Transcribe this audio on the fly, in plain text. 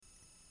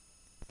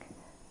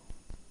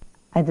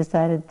I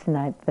decided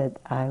tonight that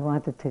I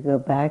wanted to go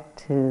back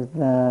to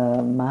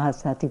the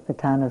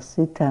Mahasatipatthana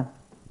Sutta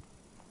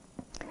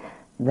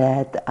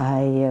that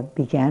I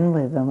began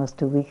with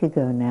almost a week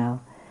ago now.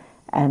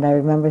 And I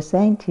remember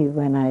saying to you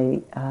when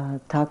I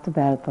talked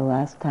about it the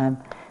last time,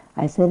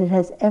 I said it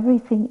has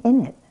everything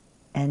in it.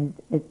 And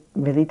it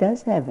really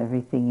does have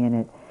everything in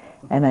it.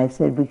 And I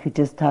said we could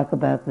just talk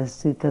about the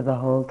sutta the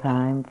whole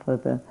time for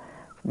the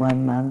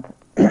 1 month.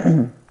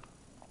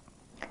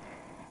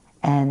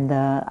 And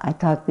I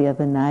talked the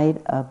other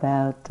night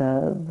about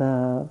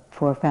the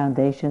 4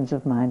 foundations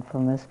of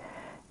mindfulness.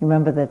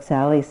 Remember that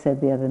Sally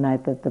said the other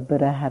night that the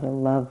Buddha had a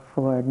love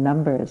for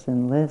numbers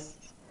and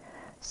lists.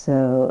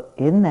 So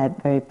in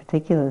that very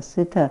particular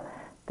sutta,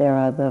 there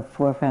are the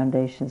 4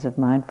 foundations of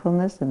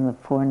mindfulness and the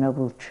 4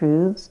 noble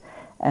truths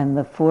and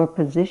the 4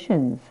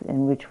 positions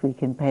in which we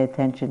can pay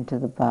attention to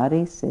the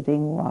body,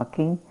 sitting,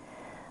 walking,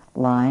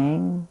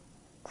 lying,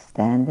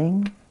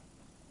 standing,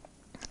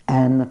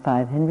 and the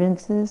 5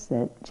 hindrances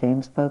that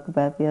James spoke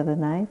about the other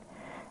night,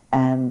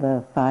 and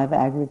the 5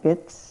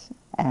 aggregates,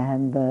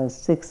 and the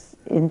 6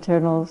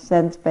 internal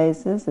sense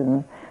bases, and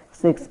the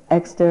 6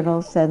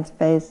 external sense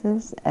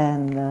bases,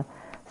 and the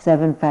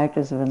 7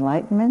 factors of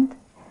enlightenment,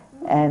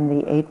 and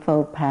the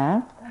Eightfold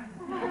Path.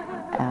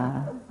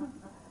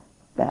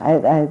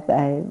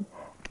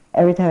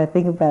 Every time I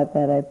think about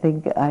that, I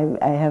think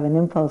I have an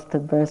impulse to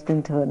burst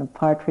into a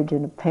partridge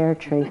in a pear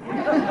tree.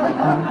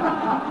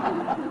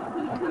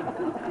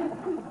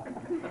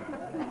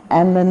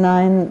 And the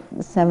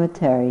 9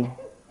 cemetery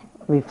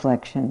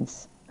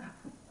reflections.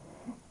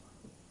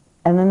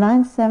 And the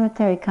 9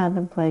 cemetery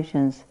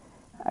contemplations,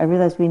 I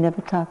realize we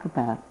never talk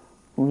about.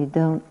 We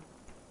don't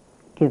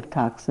give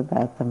talks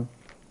about them.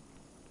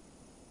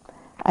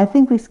 I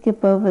think we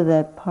skip over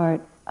that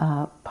part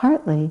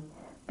partly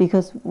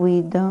because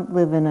we don't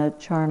live in a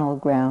charnel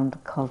ground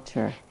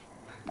culture.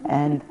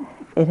 And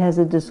it has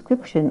a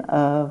description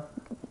of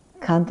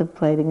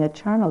contemplating a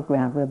charnel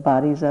ground where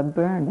bodies are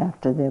burned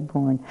after they're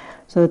born.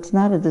 So it's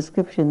not a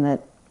description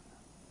that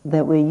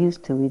we're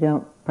used to. We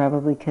don't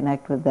probably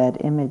connect with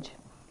that image.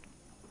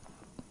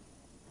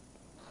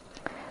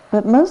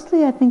 But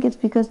mostly I think it's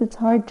because it's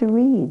hard to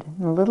read.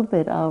 In a little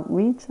bit I'll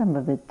read some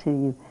of it to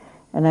you.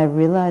 And I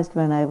realized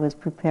when I was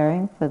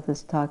preparing for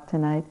this talk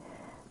tonight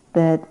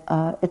that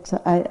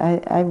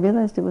I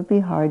realized it would be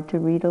hard to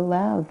read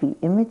aloud. The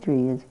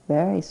imagery is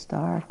very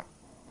stark.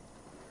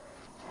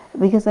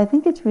 Because I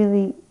think it's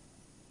really,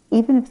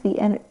 even if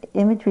the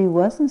imagery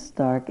wasn't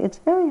stark, it's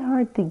very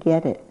hard to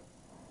get it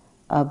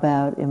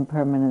about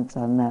impermanence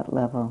on that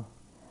level.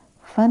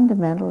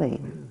 Fundamentally,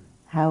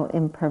 how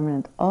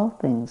impermanent all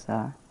things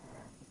are,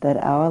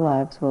 that our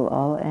lives will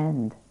all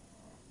end,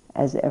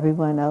 as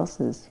everyone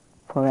else's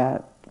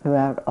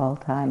throughout all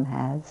time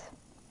has.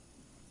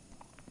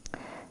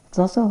 It's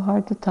also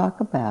hard to talk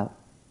about.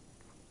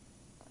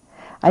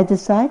 I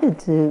decided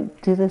to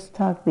do this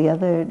talk the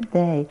other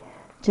day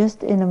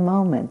just in a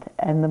moment,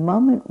 and the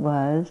moment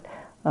was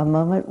a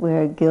moment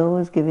where Gil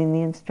was giving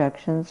the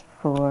instructions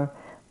for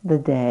the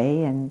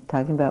day and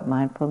talking about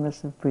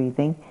mindfulness of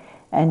breathing,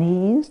 and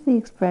he used the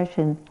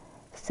expression,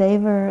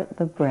 savor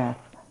the breath.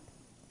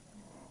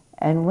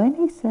 And when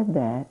he said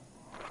that,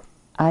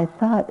 I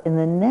thought in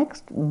the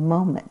next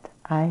moment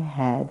I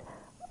had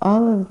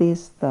all of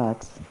these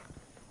thoughts.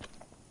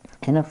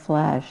 In a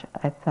flash,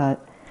 I thought,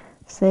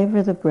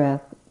 savor the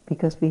breath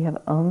because we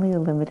have only a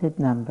limited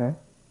number.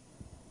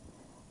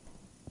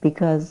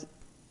 Because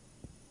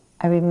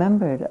I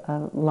remembered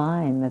a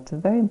line that's a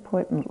very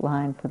important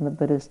line from the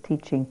Buddha's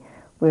teaching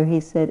where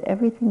he said,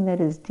 everything that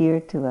is dear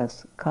to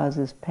us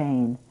causes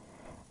pain.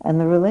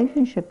 And the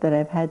relationship that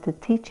I've had to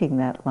teaching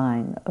that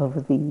line over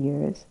the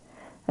years,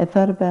 I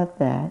thought about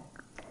that.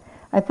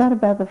 I thought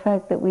about the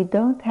fact that we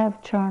don't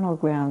have charnel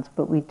grounds,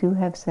 but we do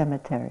have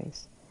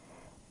cemeteries.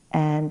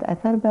 And I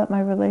thought about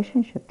my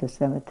relationship to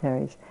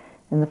cemeteries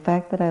and the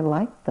fact that I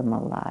like them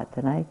a lot.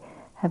 And I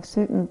have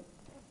certain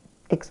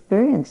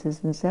experiences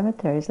in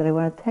cemeteries that I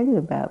want to tell you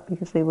about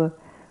because they were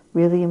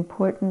really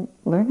important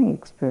learning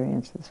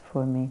experiences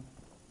for me.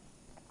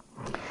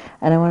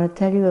 And I want to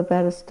tell you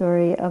about a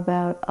story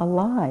about a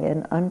lie,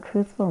 an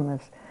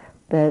untruthfulness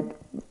that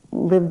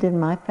lived in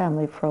my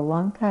family for a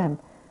long time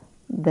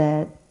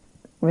that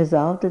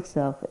resolved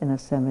itself in a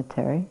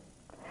cemetery.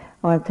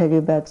 I want to tell you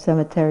about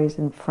cemeteries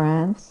in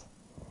France.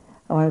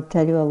 I want to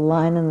tell you a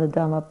line in the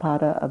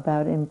Dhammapada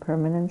about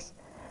impermanence.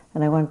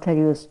 And I want to tell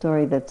you a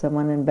story that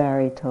someone in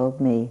Barrie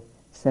told me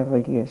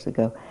several years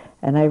ago.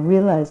 And I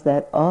realized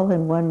that all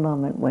in one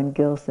moment when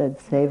Gil said,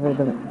 savor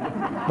the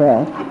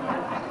breath.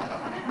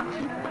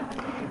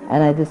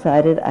 And I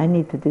decided I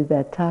need to do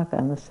that talk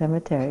on the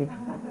cemetery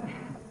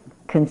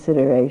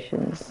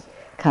considerations,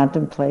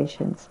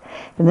 contemplations.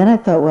 And then I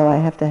thought, well, I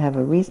have to have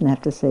a reason. I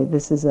have to say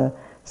this is a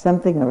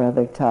something or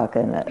other talk, a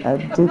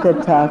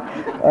dukkha talk,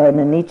 or an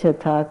anicca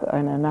talk, or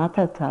an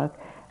anatta talk.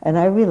 And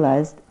I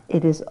realized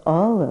it is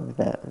all of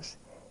those.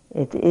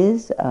 It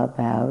is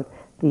about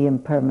the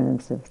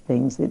impermanence of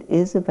things. It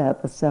is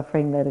about the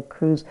suffering that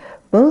accrues,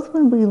 both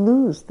when we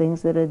lose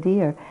things that are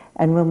dear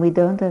and when we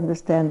don't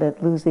understand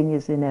that losing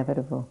is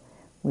inevitable.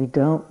 We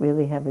don't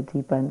really have a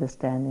deep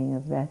understanding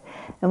of that.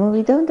 And when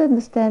we don't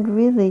understand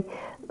really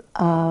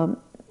the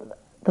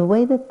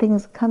way that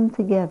things come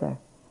together,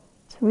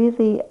 it's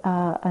really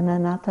an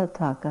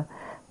anatta-taka,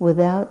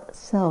 without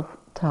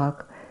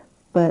self-talk,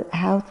 but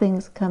how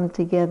things come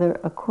together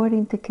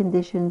according to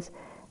conditions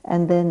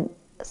and then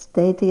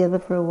stay together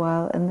for a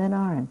while and then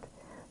aren't.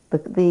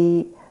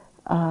 The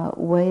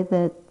way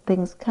that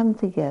things come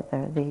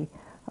together, the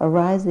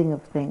arising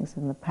of things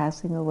and the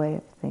passing away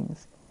of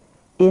things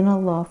in a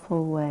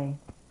lawful way.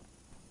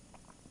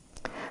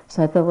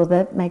 So I thought, well,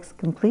 that makes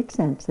complete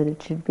sense that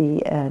it should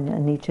be an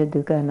anicca,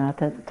 dukkha,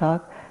 anatta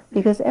talk,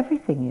 because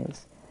everything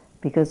is.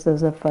 Because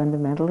those are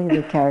fundamentally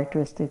the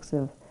characteristics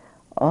of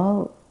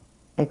all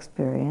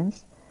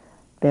experience.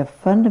 They're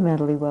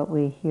fundamentally what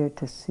we're here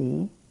to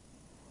see.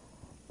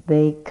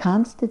 They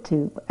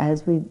constitute,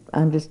 as we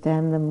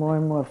understand them more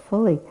and more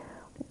fully,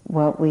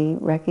 what we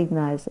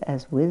recognize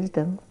as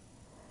wisdom,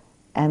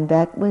 and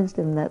that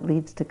wisdom that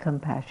leads to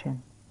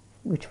compassion,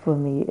 which for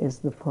me is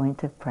the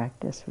point of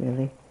practice,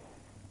 really.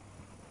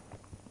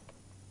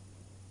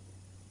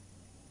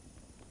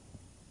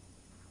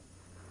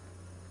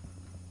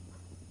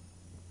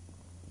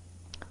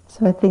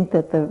 So I think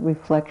that the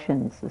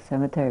reflections, the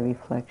cemetery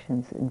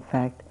reflections, in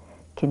fact,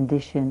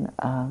 condition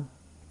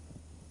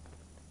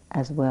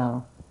as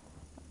well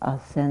a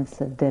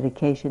sense of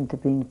dedication to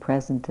being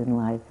present in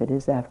life. It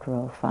is, after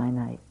all,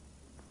 finite.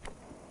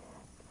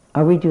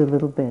 I'll read you a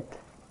little bit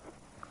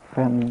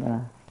from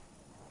the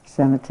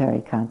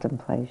cemetery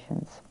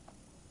contemplations.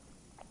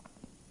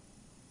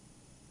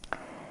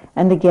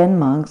 And again,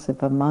 monks,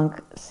 if a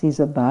monk sees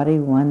a body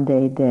 1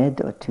 day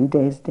dead, or 2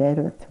 days dead,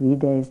 or 3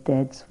 days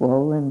dead,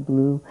 swollen,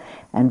 blue,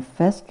 and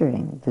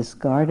festering,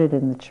 discarded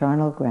in the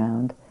charnel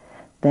ground,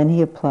 then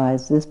he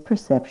applies this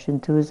perception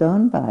to his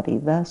own body.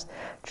 Thus,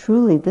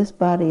 truly, this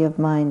body of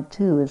mine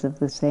too is of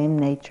the same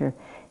nature.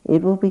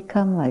 It will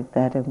become like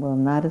that and will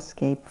not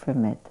escape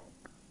from it.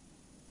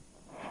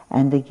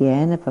 And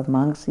again, if a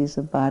monk sees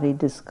a body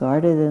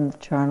discarded in the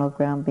charnel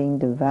ground being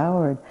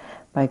devoured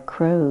by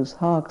crows,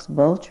 hawks,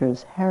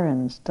 vultures,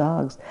 herons,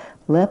 dogs,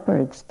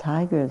 leopards,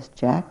 tigers,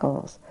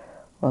 jackals,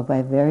 or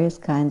by various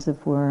kinds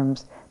of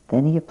worms,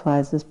 then he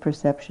applies this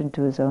perception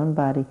to his own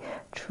body.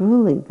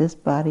 Truly, this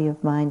body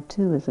of mine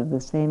too is of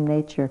the same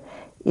nature.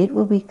 It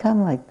will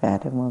become like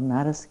that and will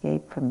not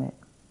escape from it.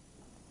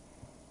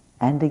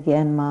 And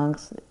again,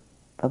 monks,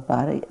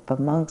 if a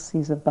monk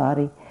sees a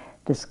body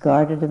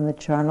discarded in the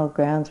charnel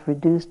grounds,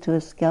 reduced to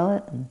a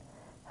skeleton,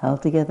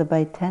 held together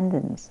by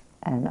tendons,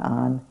 and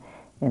on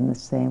in the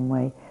same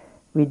way,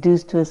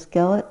 reduced to a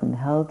skeleton,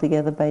 held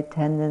together by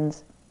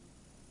tendons,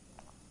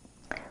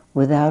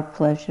 without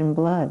flesh and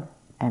blood.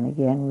 And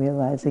again,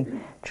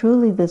 realizing,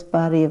 truly this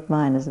body of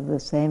mine is of the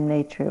same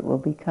nature, it will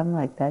become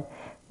like that,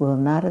 will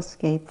not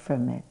escape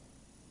from it.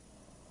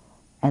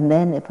 And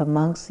then if a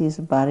monk sees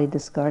a body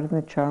discarded in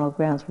the charnel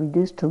grounds,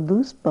 reduced to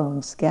loose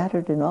bones,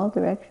 scattered in all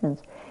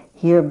directions,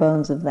 here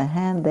bones of the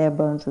hand, there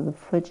bones of the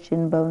foot,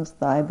 shin bones,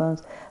 thigh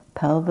bones,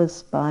 pelvis,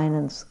 spine,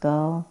 and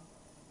skull,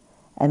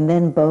 and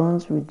then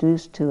bones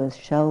reduced to a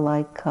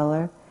shell-like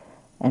color,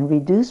 and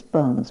reduced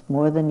bones,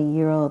 more than a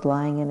year old,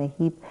 lying in a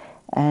heap,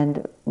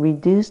 and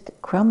reduced,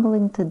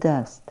 crumbling to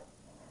dust.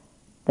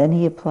 Then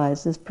he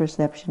applies this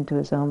perception to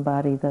his own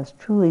body. Thus,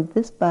 truly,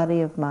 this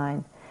body of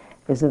mine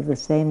is of the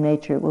same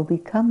nature. It will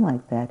become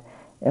like that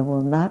and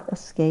will not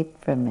escape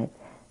from it.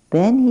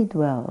 Then he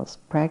dwells,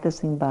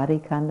 practicing body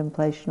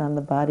contemplation on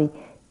the body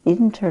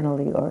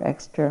internally or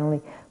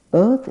externally,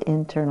 both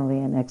internally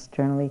and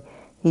externally.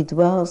 He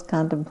dwells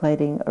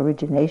contemplating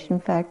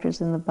origination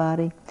factors in the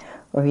body,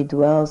 or he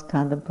dwells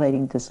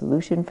contemplating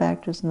dissolution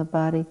factors in the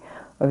body,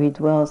 or he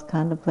dwells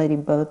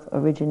contemplating both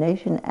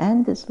origination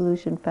and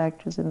dissolution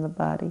factors in the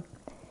body.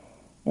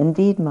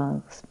 Indeed,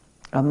 monks,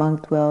 a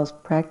monk dwells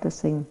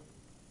practicing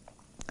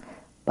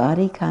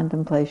body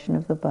contemplation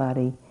of the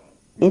body.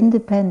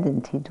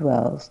 Independent he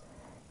dwells,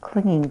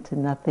 clinging to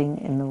nothing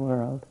in the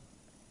world.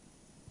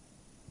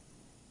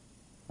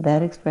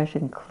 That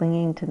expression,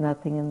 clinging to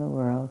nothing in the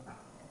world,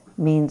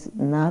 means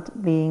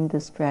not being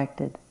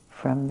distracted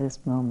from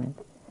this moment.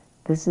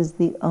 This is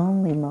the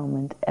only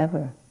moment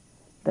ever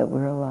that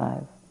we're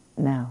alive,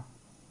 now.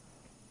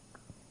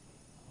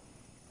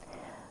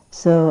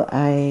 So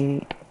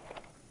I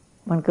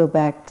want to go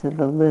back to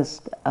the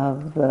list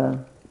of the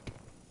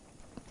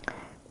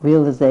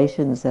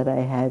realizations that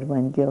I had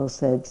when Gil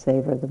said,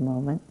 savor the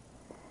moment.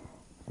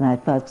 And I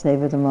thought,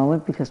 savor the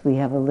moment because we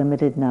have a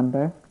limited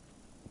number.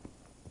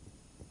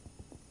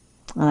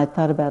 And I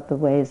thought about the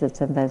ways that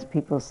sometimes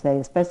people say,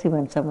 especially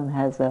when someone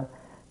has a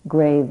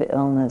grave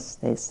illness,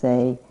 they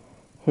say,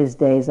 his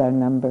days are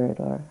numbered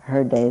or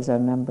her days are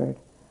numbered.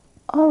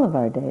 All of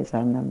our days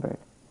are numbered.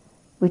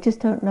 We just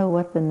don't know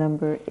what the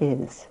number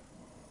is.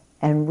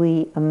 And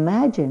we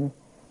imagine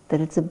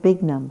that it's a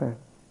big number.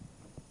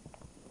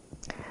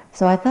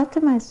 So I thought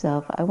to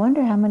myself, I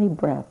wonder how many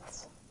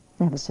breaths,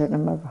 I have a certain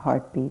number of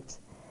heartbeats,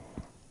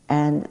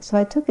 And so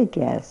I took a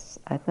guess.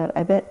 I thought,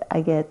 I bet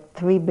I get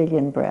 3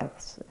 billion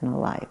breaths in a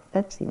life.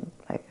 That seemed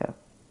like a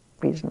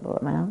reasonable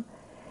amount.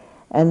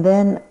 And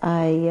then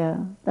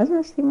doesn't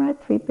it seem right,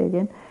 3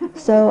 billion?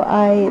 So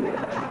I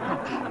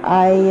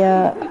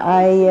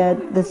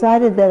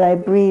decided that I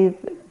breathe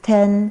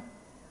 10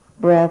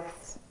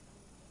 breaths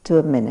to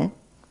a minute,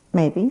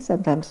 maybe,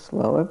 sometimes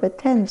slower, but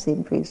 10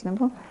 seemed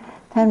reasonable.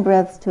 10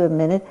 breaths to a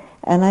minute,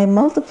 and I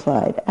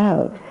multiplied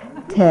out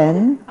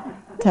 10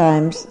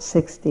 times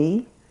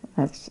 60,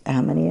 that's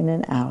how many in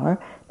an hour,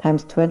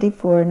 times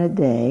 24 in a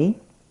day,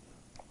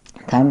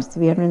 times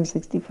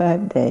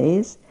 365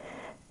 days,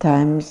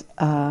 times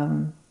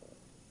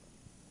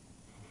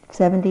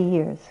 70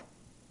 years.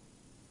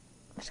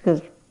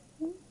 Because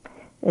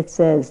it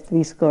says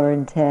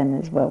 70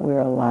 is what we're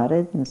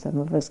allotted, and some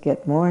of us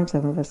get more and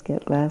some of us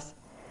get less.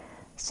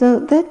 So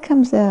that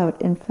comes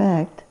out, in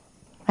fact,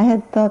 I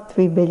had thought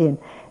 3 billion.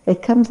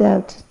 It comes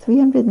out to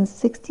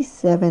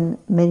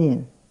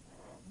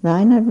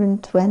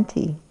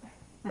 367,920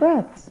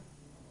 breaths.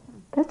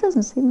 That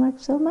doesn't seem like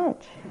so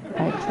much,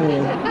 actually.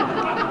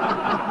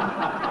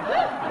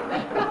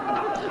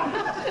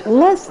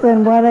 Less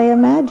than what I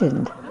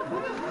imagined.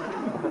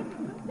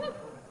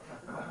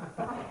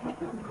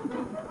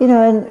 You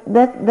know, and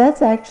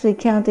that's actually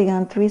counting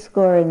on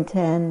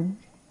 70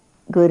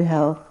 good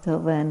health till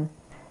then.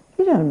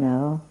 You don't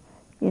know.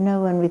 You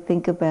know, when we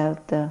think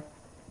about the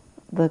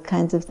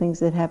kinds of things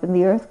that happened,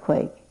 the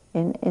earthquake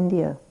in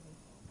India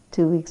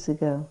 2 weeks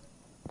ago,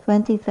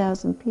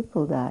 20,000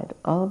 people died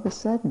all of a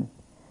sudden.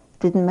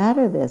 Didn't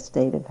matter their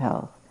state of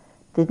health.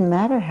 Didn't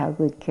matter how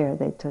good care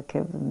they took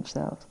of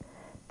themselves.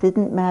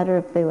 Didn't matter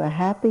if they were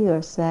happy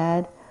or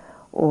sad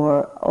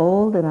or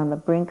old and on the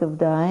brink of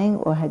dying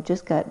or had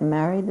just gotten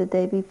married the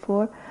day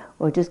before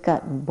or just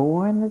gotten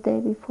born the day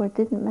before. It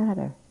didn't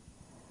matter.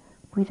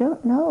 We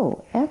don't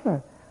know,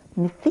 ever.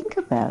 When you think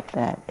about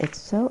that, it's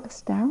so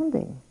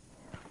astounding.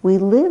 We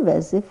live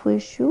as if we're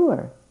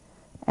sure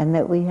and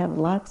that we have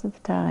lots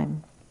of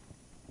time.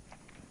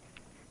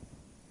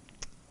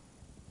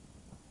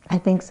 I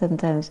think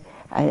sometimes,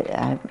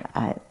 I'm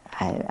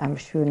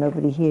sure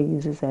nobody here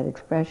uses that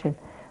expression,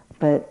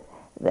 but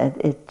that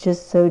it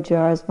just so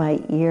jars my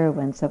ear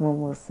when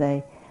someone will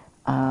say,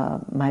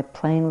 my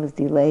plane was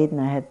delayed and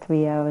I had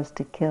 3 hours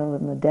to kill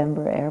in the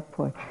Denver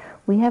airport.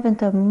 We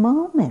haven't a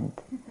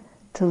moment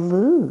to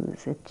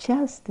lose. It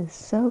just is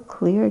so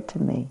clear to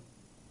me.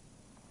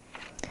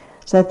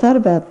 So I thought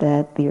about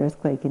that, the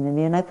earthquake in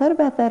India, and I thought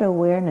about that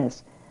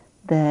awareness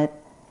that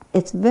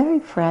it's very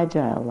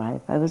fragile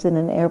life. I was in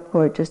an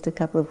airport just a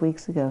couple of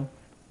weeks ago.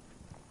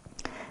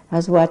 I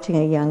was watching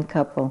a young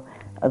couple.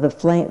 The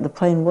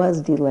plane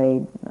was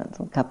delayed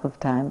a couple of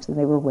times, and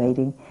they were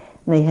waiting.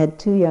 And they had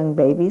 2 young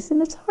babies,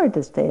 and it's hard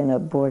to stay in a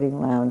boarding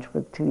lounge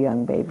with 2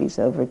 young babies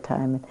over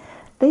time. And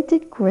they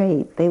did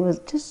great. They was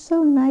just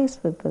so nice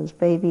with those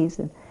babies,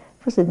 and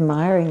I was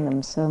admiring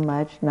them so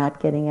much,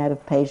 not getting out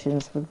of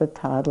patience with the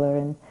toddler,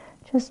 and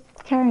just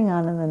carrying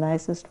on in the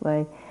nicest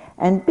way.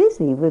 And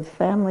busy with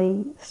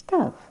family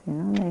stuff, you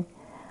know, they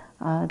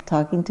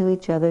talking to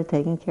each other,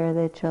 taking care of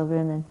their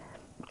children, and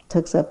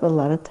took up a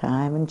lot of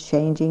time, and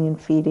changing and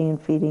feeding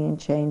and feeding and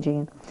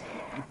changing.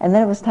 And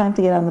then it was time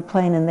to get on the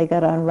plane, and they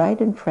got on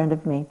right in front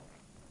of me,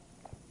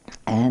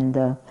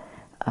 and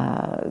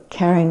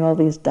carrying all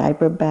these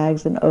diaper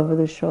bags and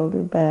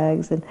over-the-shoulder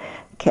bags, and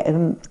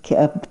a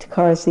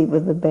car seat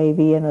with the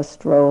baby and a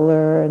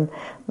stroller, and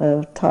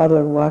the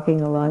toddler walking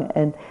along,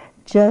 and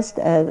just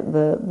as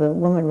the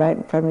woman right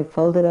in front of me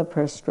folded up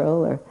her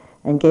stroller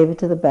and gave it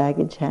to the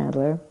baggage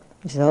handler.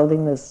 She's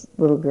holding this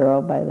little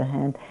girl by the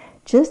hand.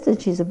 Just as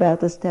she's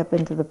about to step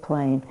into the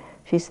plane,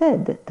 she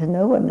said to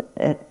no one,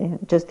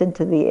 just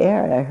into the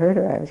air, I heard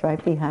her, I was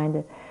right behind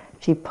her.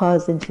 She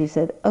paused and she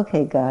said,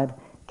 "Okay, God,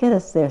 get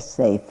us there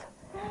safe."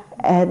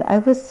 And I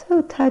was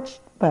so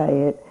touched by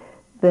it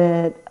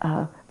that,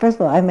 first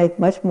of all, I make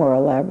much more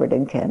elaborate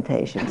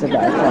incantations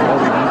about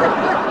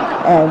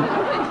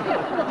flying.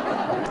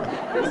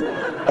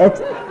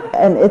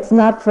 And it's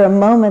not for a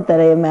moment that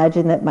I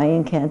imagine that my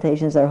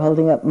incantations are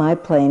holding up my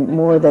plane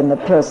more than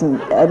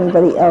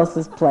anybody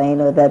else's plane,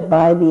 or that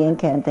by the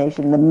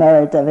incantation, the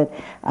merit of it,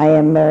 I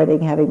am meriting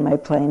having my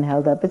plane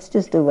held up. It's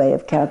just a way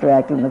of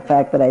counteracting the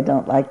fact that I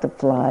don't like to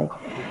fly,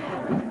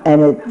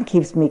 and it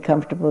keeps me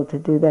comfortable to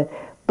do that.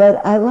 But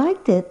I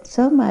liked it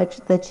so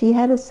much that she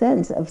had a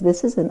sense of,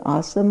 this is an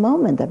awesome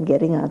moment, I'm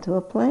getting onto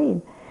a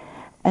plane.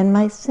 And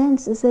my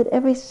sense is that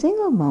every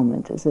single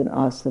moment is an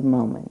awesome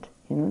moment.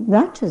 You know,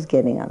 not just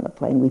getting on the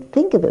plane. We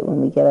think of it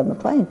when we get on the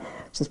plane.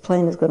 This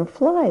plane is going to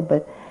fly,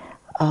 but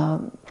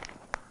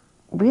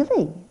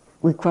really,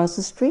 we cross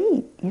the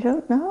street. You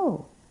don't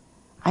know.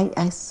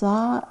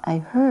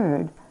 I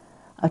heard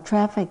a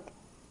traffic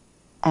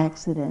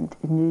accident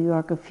in New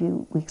York a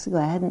few weeks ago.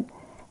 I hadn't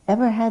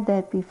ever had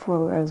that before,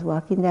 where I was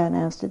walking down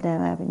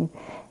Amsterdam Avenue,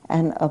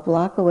 and a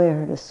block away I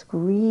heard a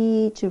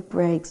screech of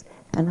brakes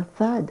and a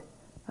thud.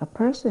 A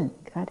person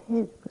got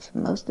hit. It was the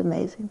most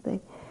amazing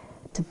thing.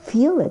 To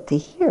feel it, to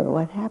hear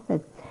what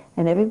happened.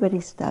 And everybody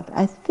stopped.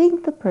 I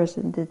think the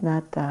person did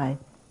not die.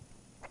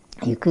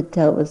 You could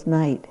tell it was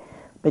night,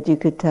 but you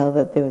could tell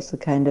that there was a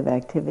kind of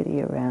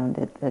activity around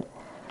it. That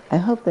I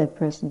hope that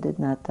person did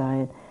not die.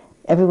 And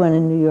everyone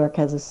in New York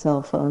has a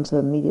cell phone, so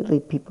immediately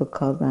people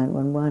called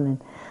 911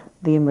 and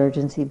the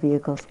emergency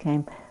vehicles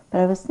came.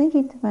 But I was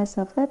thinking to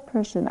myself, that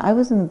person, I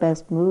was in the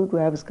best mood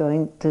where I was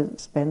going to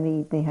spend the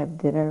evening, have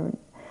dinner,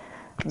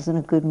 I was in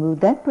a good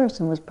mood. That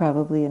person was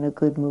probably in a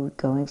good mood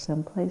going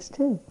someplace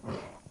too.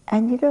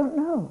 And you don't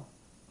know.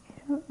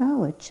 You don't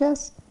know. It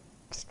just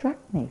struck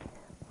me.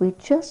 We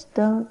just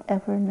don't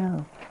ever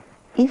know.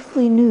 If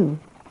we knew.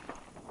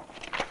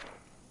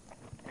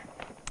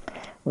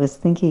 I was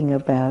thinking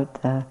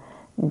about,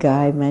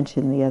 Guy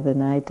mentioned the other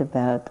night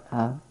about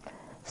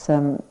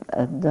some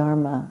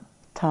Dharma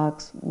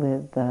talks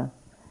with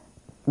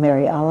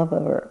Mary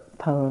Oliver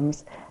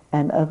poems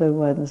and other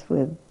ones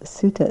with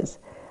suttas.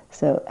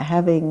 So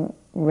having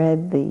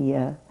read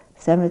the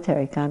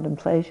Cemetery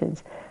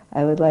Contemplations,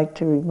 I would like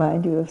to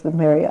remind you of the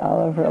Mary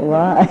Oliver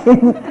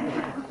line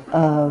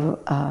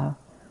of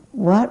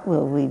what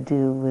will we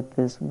do with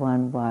this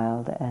one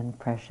wild and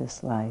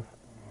precious life?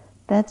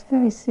 That's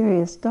very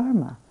serious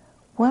Dharma.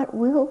 What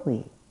will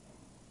we?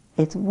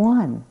 It's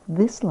one.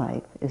 This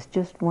life is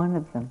just one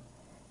of them.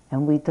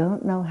 And we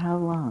don't know how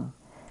long.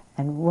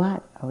 And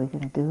what are we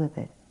going to do with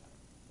it?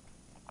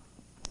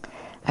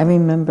 I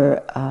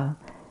remember,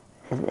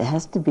 it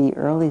has to be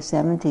early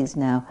 70s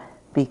now,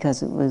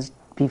 because it was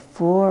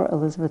before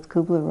Elizabeth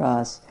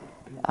Kubler-Ross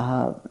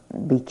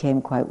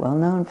became quite well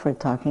known for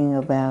talking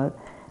about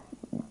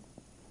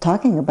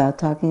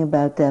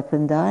death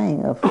and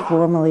dying,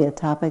 formerly a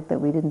topic that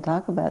we didn't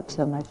talk about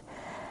so much.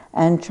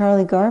 And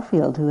Charlie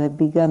Garfield, who had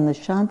begun the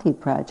Shanti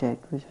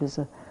Project, which was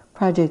a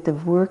project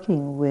of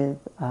working with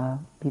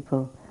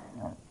people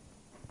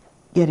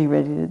getting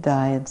ready to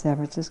die in San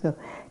Francisco,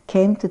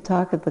 came to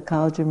talk at the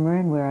College of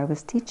Marin where I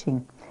was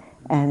teaching.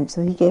 And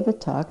so he gave a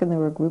talk, and there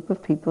were a group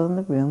of people in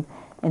the room,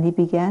 and he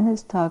began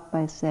his talk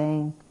by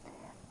saying,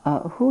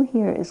 who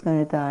here is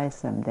going to die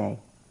someday?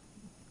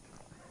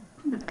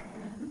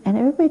 And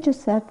everybody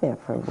just sat there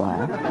for a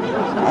while.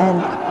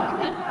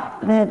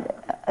 And then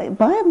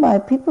by and by,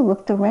 people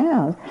looked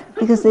around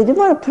because they didn't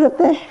want to put up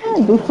their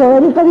hand before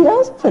anybody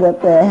else put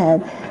up their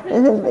hand.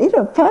 And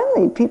then,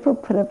 finally, people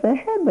put up their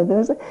hand, but there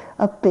was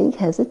a big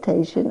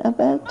hesitation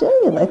about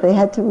doing it. Like they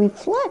had to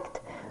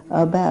reflect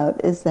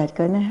about, is that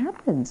going to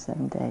happen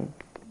someday?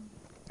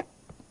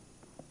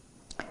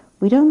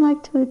 We don't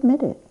like to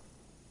admit it.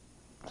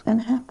 It's going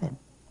to happen.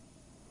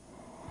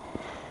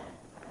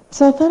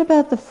 So I thought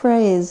about the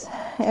phrase,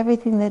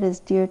 everything that is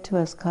dear to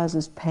us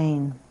causes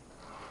pain.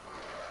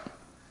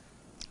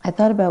 I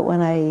thought about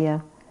when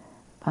I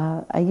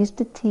used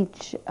to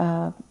teach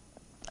every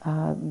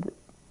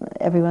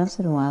once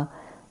in a while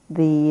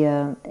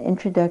the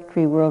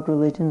introductory world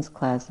religions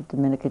class at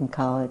Dominican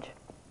College,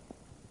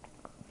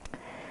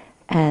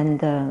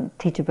 and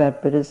teach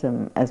about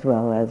Buddhism as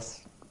well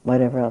as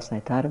whatever else I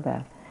taught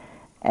about.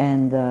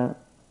 And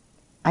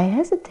I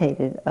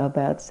hesitated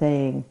about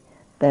saying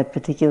that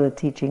particular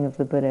teaching of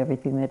the Buddha,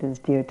 everything that is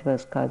dear to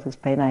us causes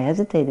pain. I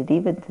hesitated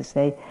even to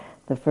say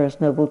the first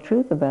noble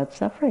truth about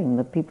suffering.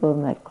 The people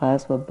in that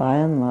class were by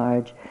and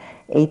large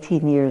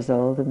 18 years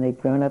old, and they'd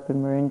grown up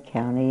in Marin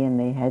County, and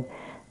they had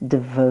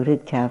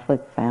devoted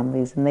Catholic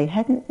families, and they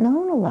hadn't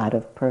known a lot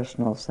of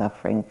personal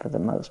suffering for the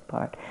most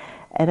part.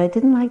 And I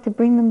didn't like to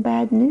bring them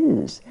bad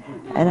news.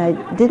 And I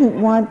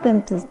didn't want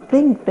them to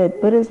think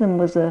that Buddhism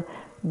was a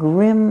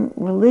grim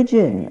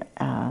religion.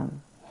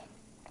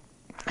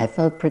 I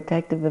felt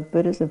protective of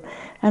Buddhism.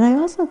 And I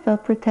also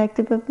felt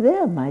protective of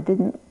them. I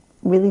didn't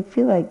really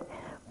feel like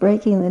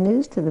breaking the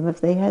news to them if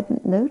they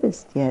hadn't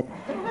noticed yet.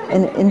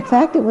 And in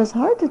fact, it was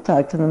hard to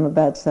talk to them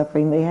about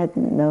suffering. They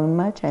hadn't known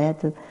much. I had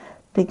to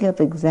think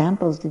of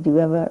examples. Did you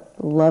ever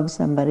love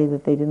somebody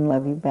that they didn't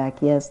love you back?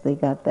 Yes, they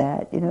got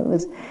that. It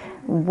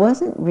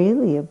wasn't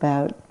really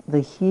about the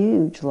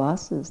huge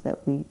losses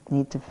that we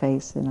need to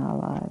face in our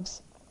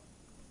lives.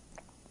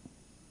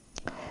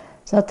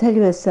 So I'll tell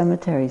you a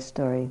cemetery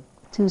story.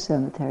 2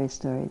 cemetery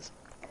stories.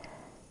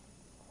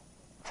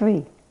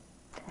 3.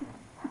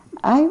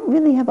 I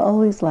really have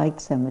always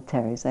liked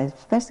cemeteries. I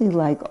especially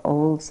like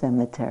old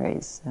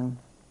cemeteries.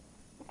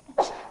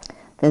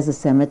 There's a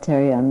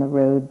cemetery on the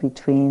road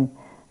between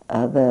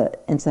the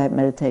Insight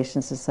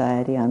Meditation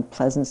Society on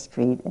Pleasant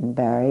Street in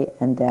Barrie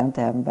and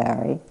downtown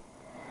Barrie.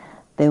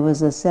 There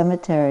was a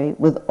cemetery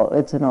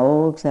it's an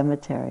old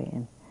cemetery.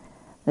 And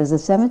there's a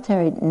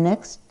cemetery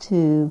next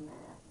to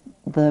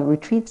the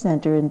retreat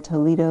center in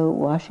Toledo,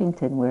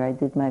 Washington, where I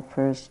did my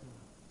first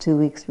 2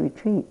 weeks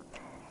retreat.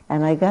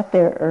 And I got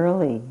there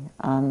early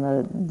on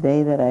the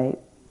day that I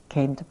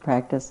came to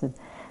practice, and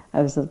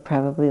I was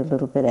probably a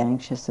little bit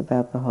anxious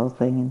about the whole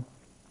thing. And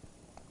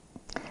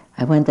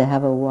I went to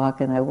have a walk,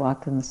 and I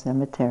walked in the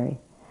cemetery.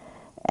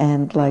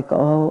 And like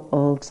all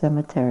old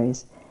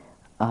cemeteries,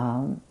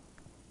 it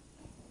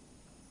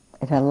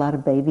had a lot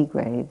of baby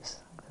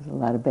graves, because a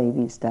lot of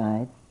babies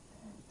died.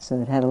 So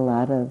it had a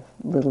lot of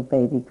little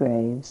baby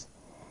graves.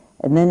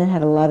 And then it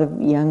had a lot of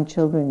young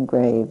children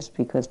graves,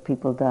 because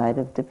people died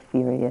of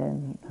diphtheria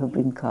and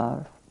whooping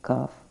cough.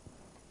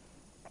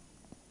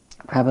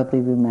 probably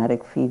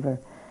rheumatic fever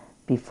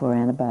before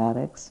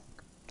antibiotics.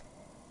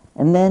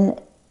 And then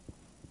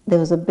there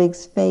was a big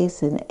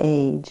space in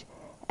age,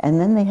 and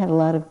then they had a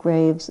lot of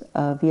graves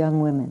of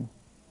young women,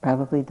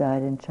 probably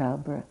died in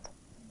childbirth,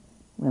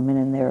 women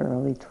in their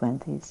early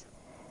 20s.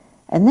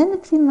 And then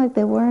it seemed like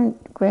there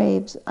weren't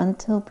graves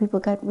until people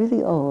got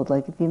really old.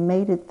 Like if you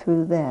made it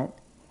through that,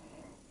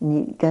 and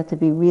you got to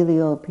be really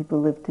old,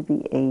 people lived to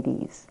be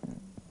 80s.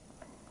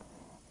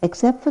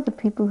 Except for the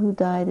people who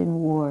died in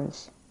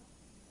wars.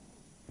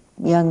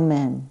 Young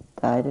men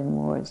died in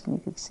wars, and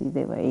you could see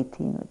they were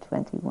 18 or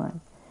 21.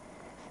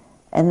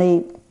 And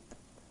they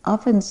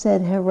often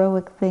said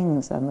heroic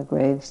things on the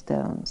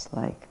gravestones,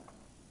 like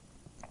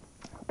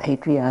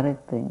patriotic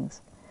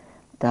things,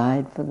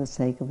 died for the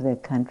sake of their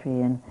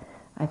country. And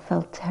I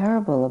felt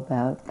terrible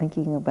about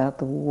thinking about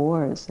the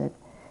wars that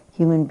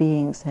human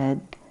beings had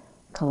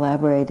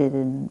collaborated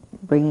in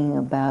bringing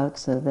about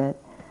so that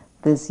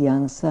this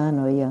young son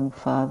or young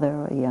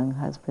father or young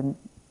husband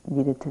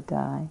needed to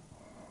die.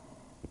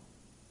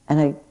 And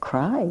I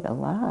cried a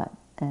lot.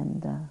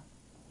 And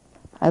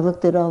I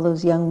looked at all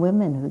those young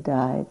women who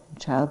died in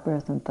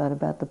childbirth and thought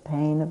about the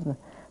pain of the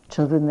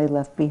children they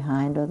left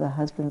behind or the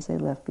husbands they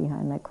left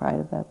behind. I cried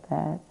about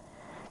that.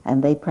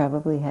 And they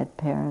probably had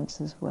parents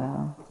as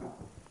well.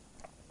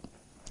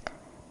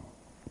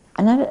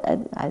 And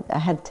I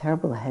had a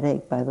terrible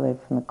headache, by the way,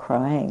 from the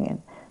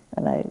crying,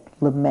 and I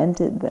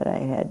lamented that I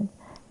had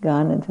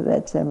gone into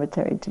that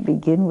cemetery to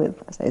begin with,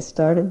 because I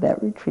started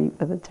that retreat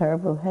with a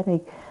terrible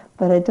headache.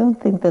 But I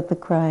don't think that the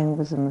crying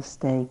was a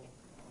mistake.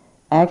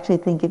 I actually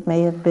think it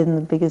may have been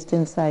the biggest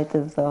insight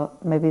of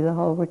maybe the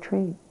whole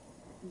retreat,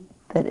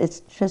 that it's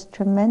just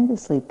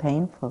tremendously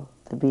painful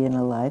to be in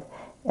a life.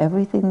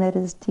 Everything that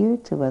is dear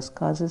to us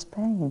causes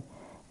pain.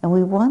 And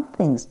we want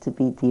things to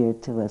be dear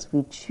to us.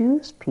 We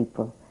choose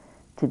people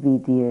to be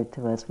dear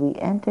to us. We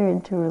enter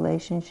into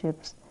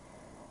relationships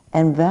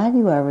and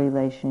value our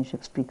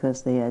relationships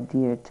because they are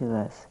dear to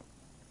us.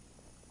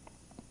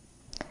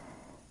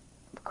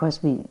 Of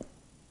course, we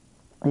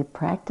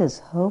practice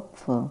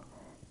hopeful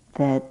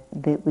that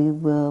we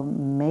will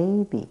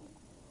maybe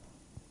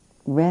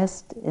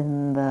rest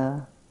in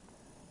the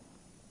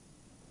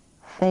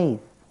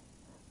faith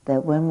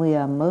that when we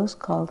are most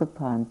called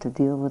upon to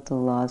deal with the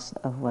loss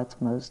of what's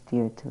most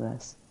dear to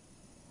us,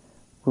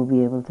 we'll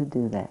be able to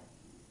do that.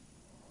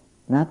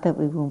 Not that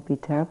we won't be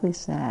terribly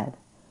sad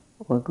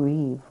or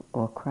grieve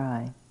or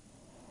cry,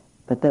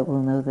 but that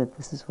we'll know that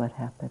this is what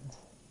happens.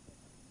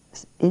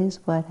 This is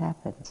what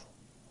happens.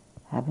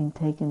 Having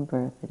taken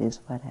birth, it is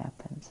what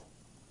happens.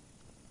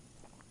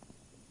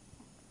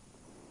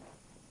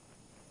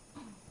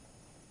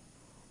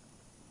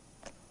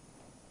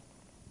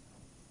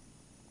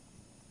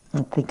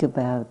 And think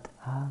about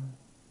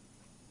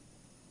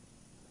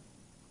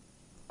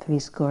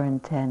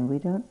 70. We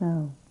don't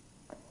know.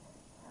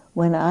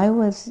 When I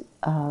was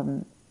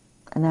an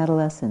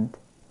adolescent,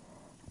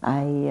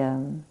 I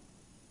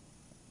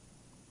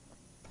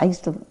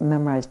used to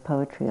memorize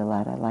poetry a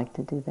lot. I like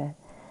to do that.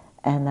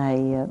 And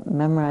I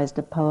memorized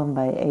a poem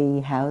by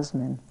A.E.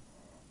 Housman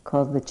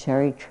called The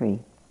Cherry Tree.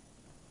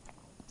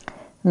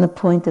 And the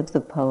point of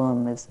the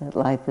poem is that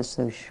life is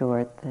so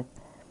short that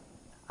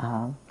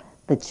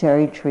the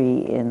cherry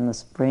tree in the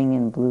spring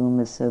in bloom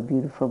is so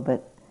beautiful,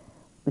 but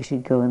we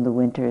should go in the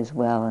winter as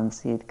well and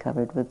see it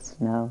covered with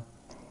snow.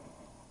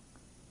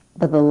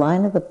 But the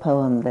line of the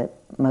poem that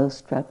most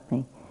struck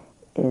me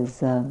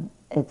is,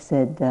 it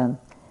said,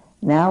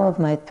 now of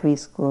my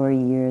 80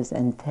 years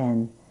and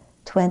 10,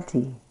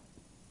 20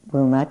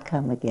 will not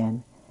come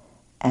again,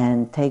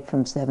 and take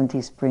from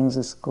 70 springs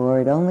a score,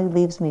 it only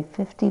leaves me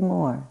 50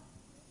 more.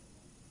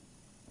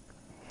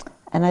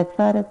 And I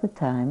thought at the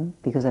time,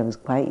 because I was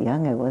quite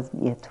young, I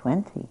wasn't yet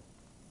 20,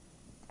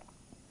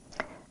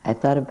 I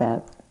thought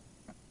about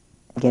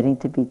getting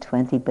to be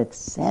 20, but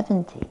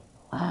 70,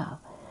 wow,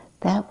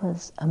 that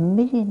was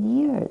 1,000,000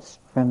 years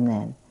from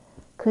then.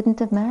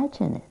 Couldn't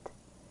imagine it.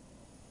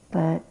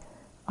 But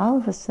all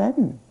of a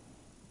sudden,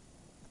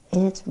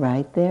 it's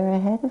right there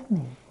ahead of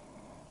me.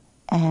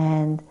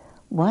 And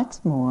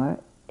what's more,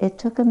 it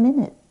took a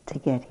minute to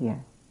get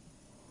here.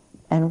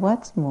 And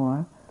what's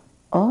more,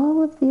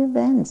 all of the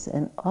events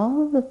and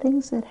all of the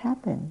things that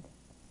happened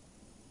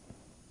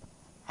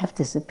have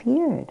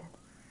disappeared.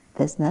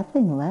 There's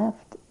nothing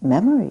left.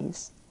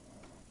 Memories.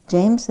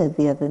 James said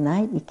the other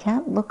night, you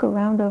can't look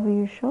around over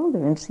your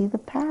shoulder and see the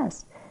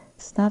past.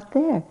 It's not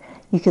there.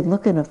 You can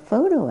look in a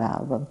photo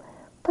album,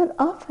 but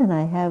often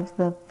I have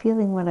the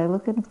feeling when I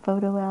look in a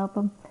photo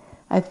album,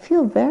 I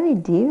feel very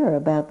dear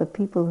about the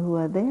people who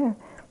are there,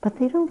 but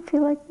they don't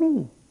feel like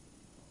me.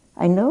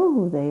 I know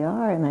who they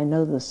are, and I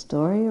know the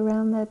story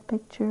around that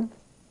picture.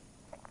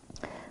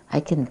 I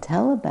can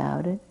tell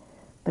about it,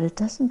 but it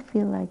doesn't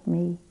feel like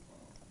me,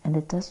 and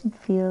it doesn't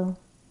feel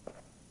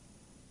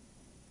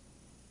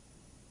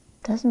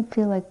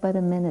like but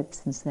a minute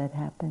since that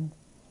happened.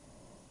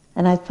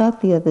 And I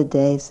thought the other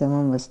day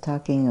someone was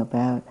talking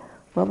about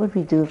what would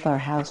we do if our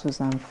house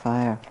was on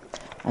fire.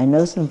 I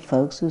know some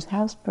folks whose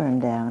house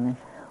burned down, and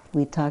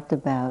we talked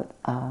about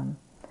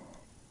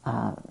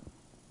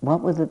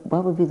what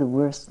would be the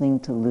worst thing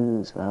to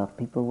lose? Well,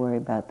 people worry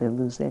about they'll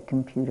lose their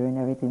computer and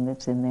everything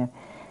that's in there.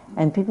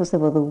 And people say,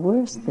 well, the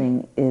worst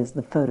thing is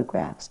the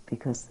photographs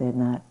because they're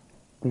not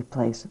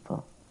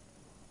replaceable.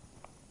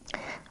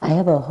 I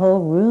have a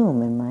whole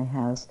room in my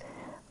house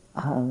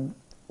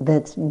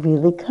that's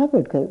really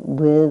covered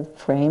with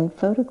framed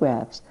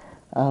photographs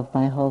of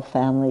my whole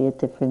family at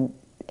different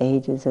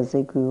ages as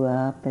they grew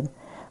up, and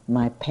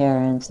my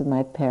parents and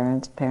my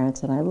parents'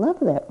 parents, and I love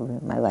that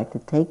room. I like to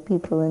take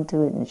people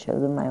into it and show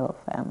them my whole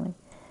family.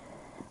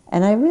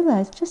 And I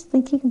realized, just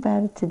thinking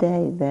about it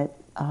today, that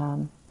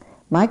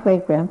my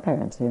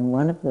great-grandparents are in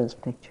one of those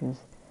pictures.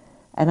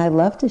 And I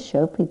love to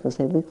show people,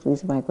 say, look,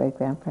 these are my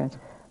great-grandparents.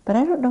 But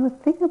I don't know a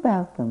thing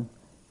about them,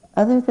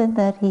 other than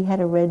that he had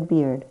a red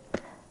beard.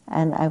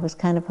 And I was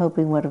kind of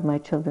hoping one of my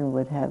children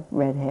would have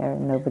red hair,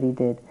 and nobody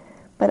did.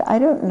 But I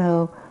don't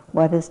know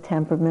what his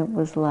temperament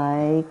was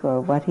like or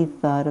what he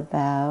thought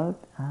about.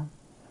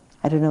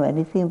 I don't know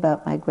anything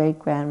about my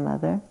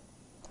great-grandmother.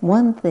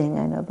 One thing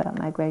I know about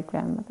my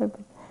great-grandmother,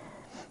 but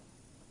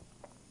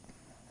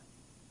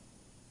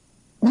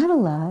not a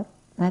lot.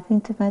 I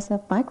think to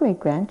myself, my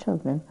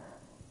great-grandchildren,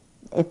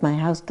 if my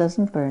house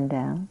doesn't burn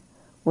down,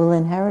 will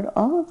inherit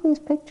all of these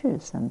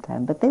pictures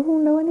sometime, but they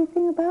won't know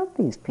anything about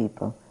these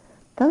people.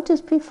 They'll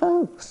just be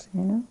folks,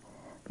 you know.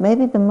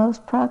 Maybe the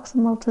most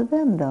proximal to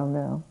them they'll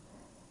know.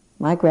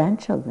 My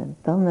grandchildren,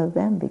 they'll know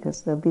them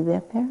because they'll be their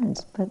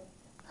parents, but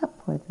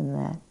not more than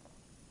that.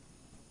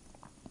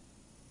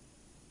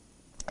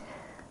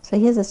 So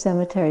here's a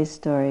cemetery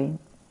story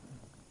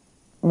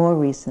more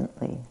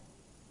recently.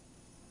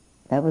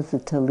 That was the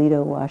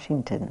Toledo,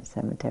 Washington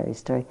cemetery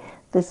story.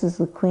 This is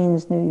the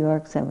Queens, New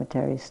York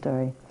cemetery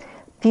story.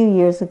 A few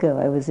years ago,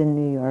 I was in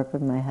New York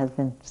with my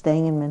husband,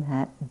 staying in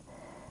Manhattan,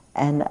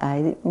 and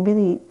I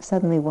really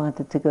suddenly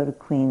wanted to go to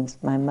Queens.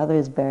 My mother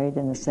is buried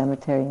in a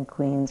cemetery in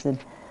Queens, and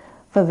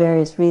for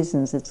various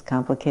reasons it's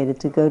complicated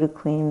to go to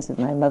Queens, and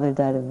my mother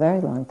died a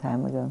very long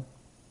time ago.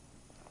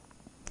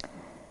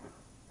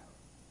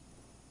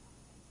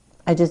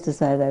 I just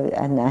decided,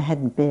 and I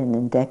hadn't been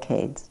in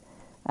decades,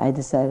 I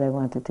decided I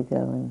wanted to go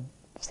and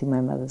see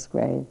my mother's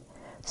grave.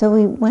 So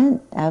we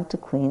went out to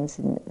Queens,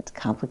 and it's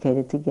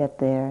complicated to get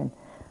there.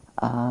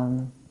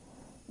 And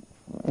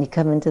you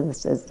come into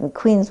this, and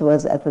Queens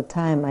was at the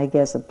time, I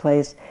guess, a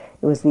place,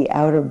 it was the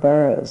outer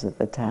boroughs at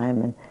the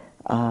time,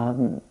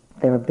 and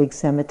there were big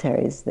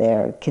cemeteries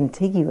there,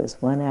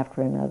 contiguous, one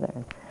after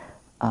another.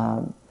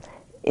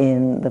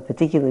 In the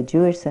particular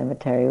Jewish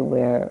cemetery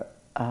where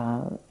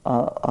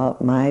all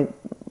my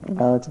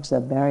relatives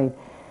are buried,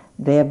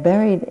 they're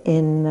buried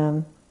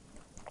in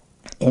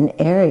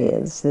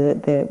areas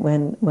that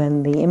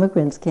when the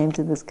immigrants came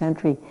to this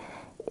country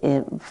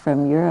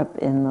from Europe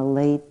in the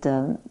late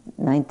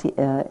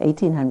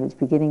 1800s,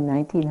 beginning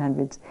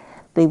 1900s,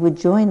 they would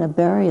join a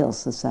burial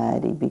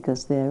society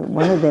because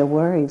one of their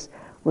worries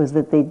was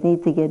that they'd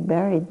need to get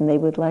buried, and they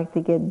would like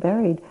to get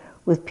buried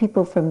with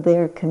people from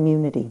their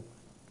community.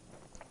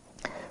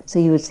 So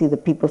you would see the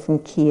people from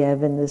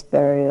Kiev in this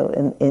burial,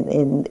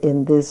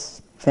 in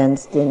this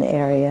fenced-in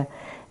area,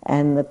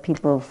 and the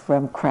people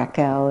from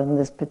Krakow in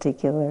this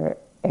particular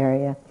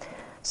area.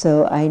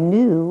 So I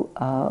knew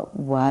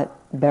what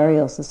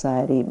burial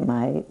society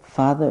my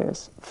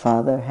father's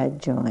father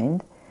had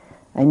joined.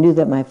 I knew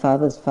that my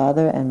father's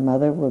father and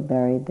mother were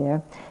buried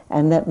there,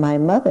 and that my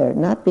mother,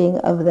 not being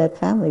of that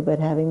family but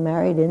having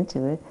married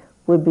into it,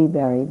 would be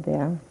buried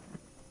there.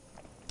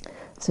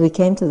 So we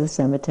came to the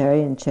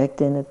cemetery and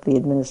checked in at the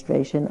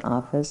administration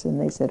office,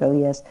 and they said, oh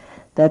yes,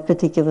 that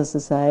particular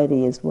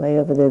society is way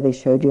over there. They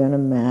showed you on a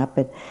map,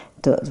 and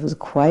it was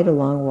quite a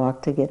long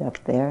walk to get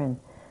up there, and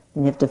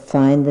you have to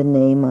find the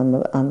name on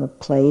the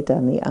plate,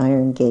 on the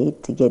iron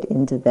gate, to get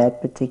into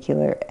that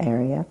particular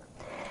area.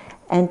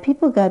 And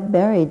people got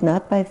buried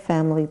not by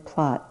family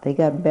plot. They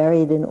got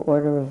buried in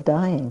order of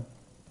dying.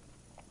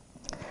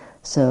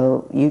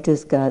 So you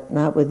just got,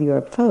 not with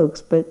your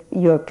folks, but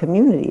your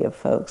community of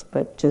folks,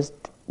 but just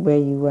where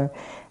you were.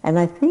 And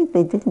I think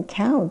they didn't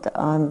count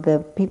on the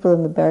people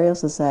in the burial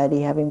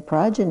society having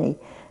progeny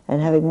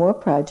and having more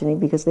progeny,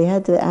 because they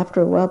had to,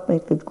 after a while,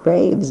 make the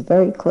graves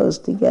very close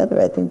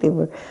together. I think they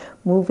were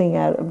running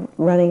out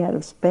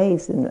of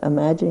space and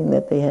imagining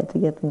that they had to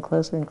get them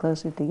closer and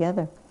closer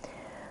together.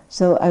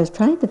 So I was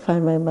trying to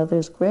find my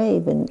mother's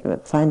grave and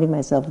finding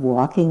myself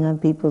walking on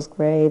people's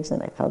graves,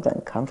 and I felt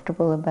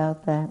uncomfortable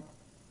about that.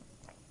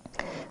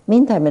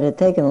 Meantime, it had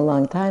taken a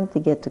long time to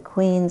get to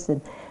Queens,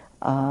 and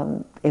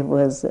it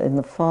was in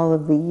the fall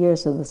of the year,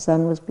 so the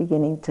sun was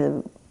beginning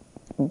to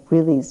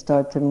really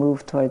start to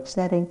move towards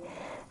setting,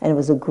 and it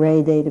was a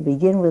gray day to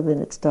begin with,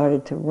 and it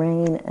started to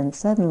rain, and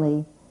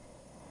suddenly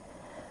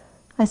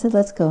I said,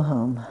 let's go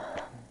home.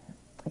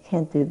 I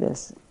can't do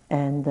this.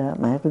 And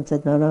my husband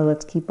said, no,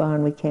 let's keep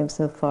on. We came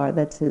so far.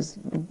 That's his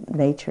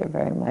nature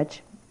very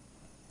much.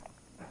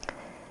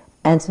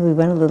 And so we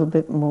went a little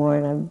bit more,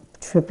 and I'm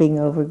tripping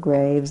over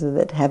graves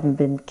that haven't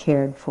been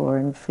cared for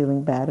and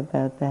feeling bad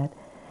about that.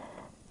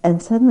 And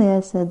suddenly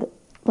I said,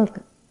 look,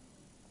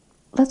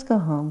 let's go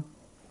home.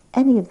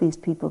 Any of these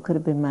people could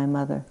have been my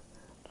mother.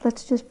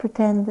 let's just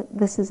pretend that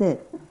this is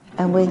it,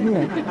 and we're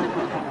here.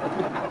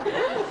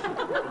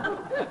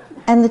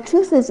 And the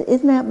truth is,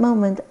 in that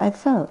moment, I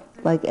felt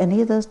like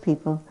any of those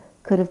people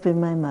could have been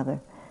my mother.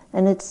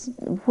 And it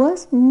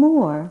was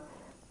more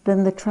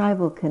than the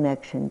tribal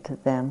connection to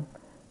them,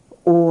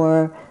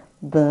 or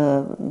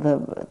the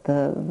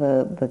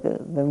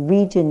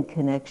region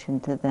connection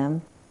to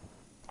them.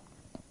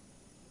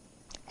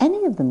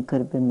 Any of them could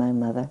have been my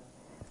mother.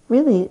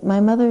 Really, my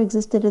mother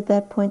existed at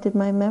that point in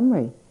my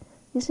memory.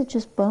 These are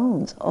just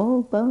bones,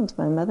 old bones.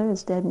 My mother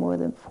is dead more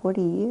than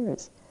 40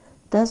 years.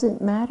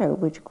 Doesn't matter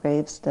which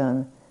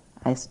gravestone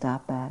I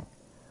stop at,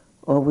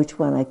 or which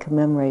one I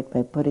commemorate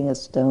by putting a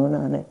stone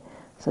on it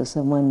so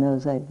someone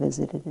knows I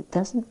visited. It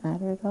doesn't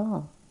matter at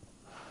all.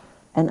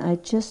 And I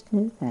just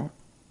knew that.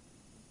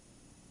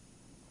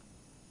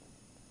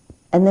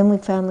 And then we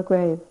found the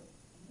grave.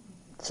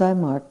 So I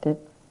marked it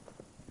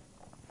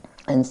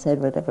and said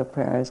whatever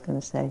prayer I was going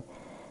to say.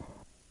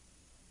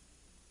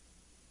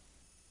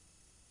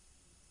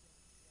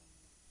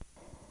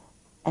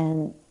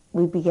 And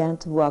we began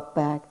to walk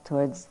back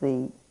towards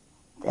the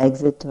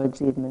exit, towards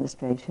the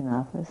administration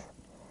office.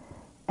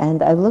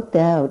 And I looked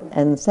out,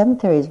 and the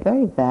cemetery is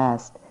very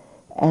vast,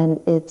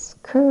 and it's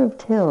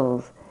curved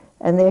hills,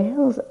 and they're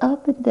hills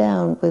up and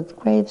down with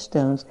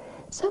gravestones,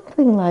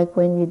 something like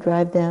when you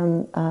drive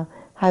down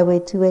Highway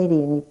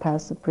 280 and you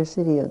pass the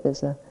Presidio,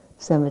 there's a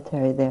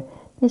cemetery there.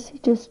 You see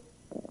just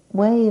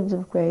waves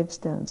of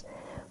gravestones.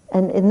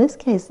 And in this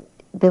case,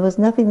 there was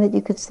nothing that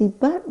you could see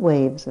but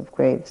waves of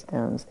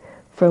gravestones.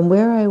 From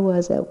where I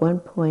was at one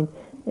point,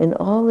 in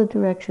all the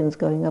directions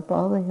going up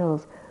all the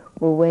hills,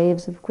 were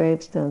waves of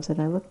gravestones.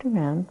 And I looked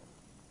around,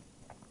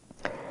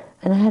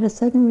 and I had a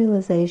sudden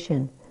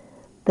realization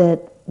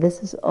that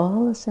this is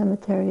all a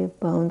cemetery of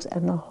bones,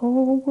 and the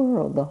whole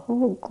world, the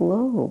whole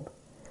globe,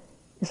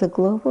 is a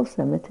global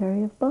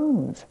cemetery of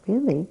bones,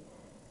 really.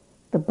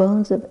 The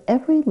bones of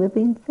every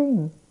living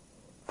thing,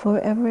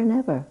 forever and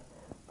ever,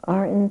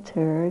 are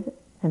interred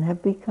and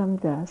have become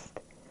dust.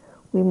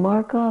 We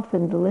mark off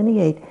and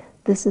delineate,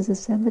 this is a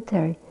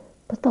cemetery,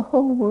 but the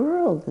whole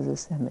world is a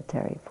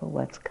cemetery for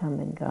what's come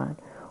and gone.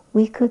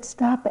 We could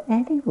stop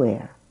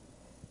anywhere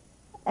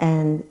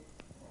and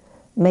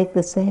make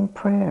the same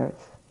prayers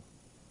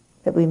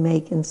that we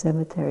make in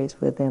cemeteries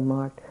where they're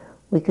marked.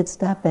 We could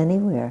stop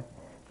anywhere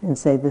and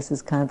say, this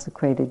is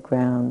consecrated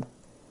ground.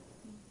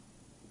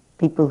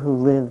 People who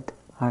lived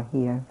are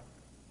here.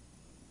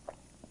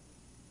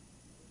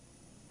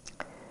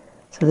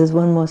 So there's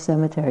one more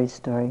cemetery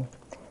story.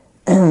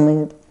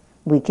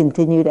 We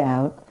continued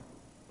out,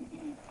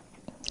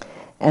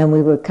 and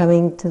we were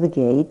coming to the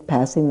gate,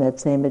 passing that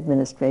same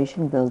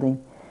administration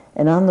building,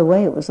 and on the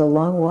way it was a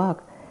long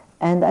walk.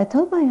 And I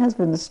told my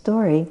husband a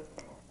story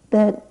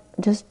that,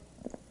 just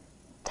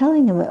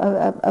telling him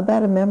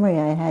about a memory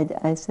I had,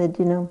 I said,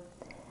 you know,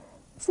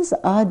 it's this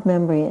odd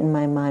memory in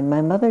my mind.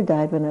 My mother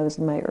died when I was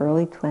in my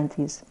early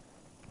 20s.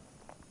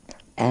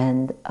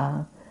 And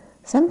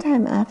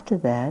sometime after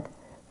that,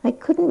 I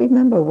couldn't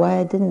remember why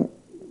I didn't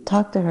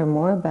talk to her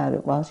more about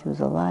it while she was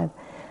alive.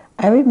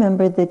 I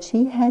remembered that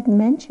she had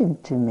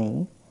mentioned to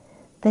me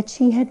that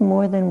she had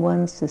more than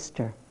one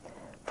sister.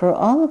 For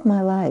all of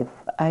my life,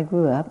 I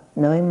grew up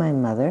knowing my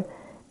mother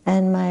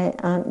and my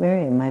Aunt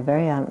Miriam, my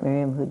very Aunt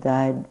Miriam, who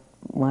died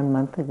 1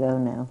 month ago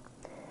now.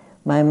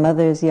 My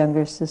mother's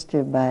younger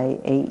sister by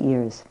 8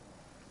 years.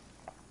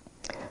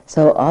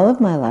 So all of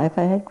my life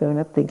I had grown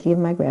up thinking of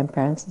my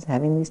grandparents as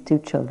having these 2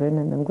 children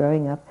and them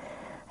growing up.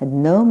 I had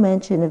no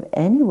mention of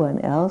anyone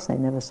else. I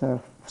never saw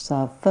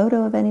a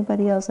photo of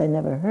anybody else. I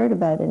never heard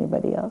about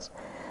anybody else.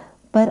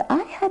 But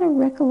I had a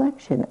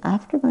recollection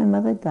after my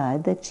mother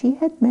died that she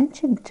had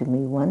mentioned to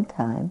me one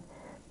time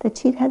that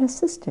she'd had a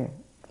sister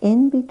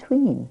in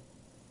between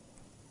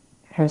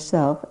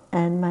herself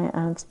and my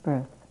aunt's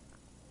birth.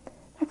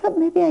 I thought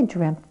maybe I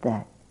dreamt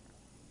that.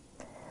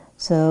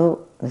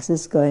 So this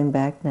is going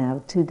back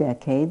now 2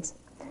 decades.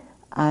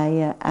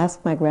 I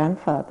asked my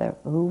grandfather,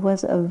 who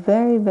was a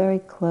very, very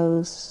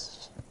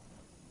close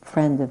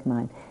friend of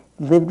mine,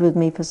 lived with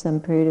me for some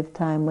period of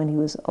time when he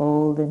was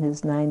old, in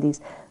his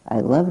 90s. I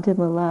loved him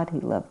a lot, he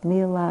loved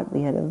me a lot.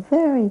 We had a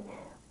very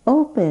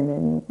open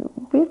and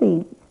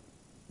really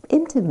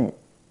intimate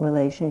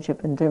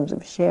relationship in terms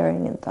of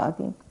sharing and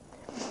talking.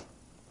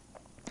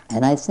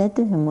 And I said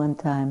to him one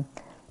time,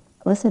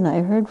 listen,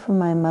 I heard from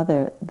my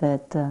mother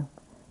that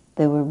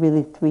there were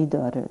really 3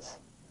 daughters,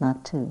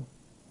 not 2.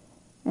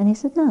 And he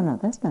said, no,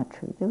 that's not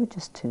true. There were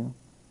just 2.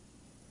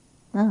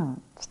 No,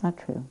 it's not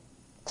true.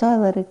 So I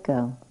let it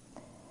go.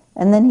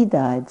 And then he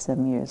died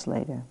some years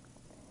later.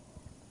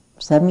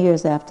 Some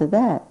years after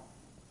that,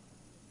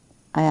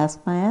 I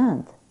asked my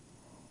aunt.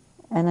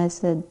 And I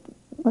said,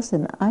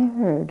 listen, I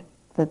heard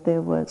that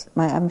there was,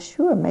 I'm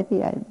sure,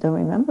 maybe I don't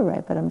remember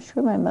right, but I'm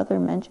sure my mother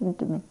mentioned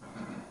to me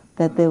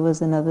that there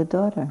was another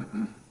daughter.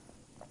 I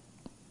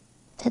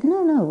said,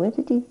 no, where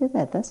did you hear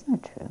that? That's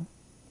not true.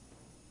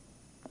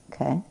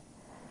 Okay,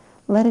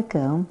 let it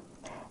go.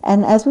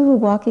 And as we were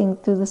walking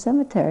through the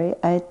cemetery,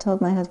 I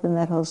told my husband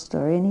that whole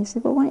story, and he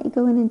said, well, why don't you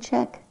go in and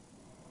check?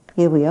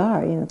 here we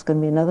are, it's going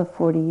to be another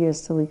 40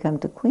 years till we come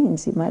to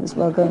Queens, you might as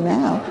well go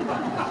now.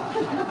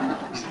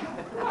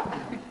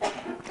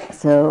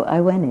 So I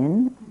went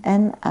in,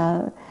 and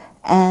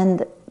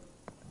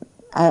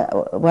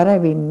what I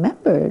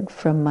remembered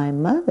from my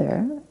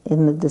mother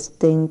in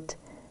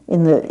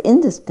the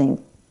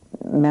indistinct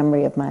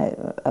memory of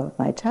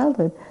my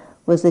childhood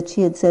was that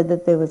she had said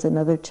that there was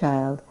another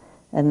child,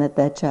 and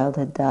that child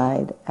had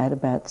died at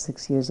about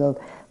 6 years old.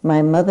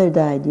 My mother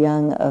died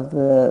young of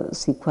the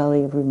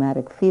sequelae of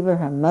rheumatic fever.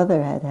 Her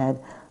mother had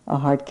had a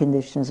heart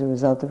condition as a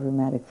result of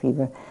rheumatic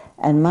fever.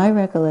 And my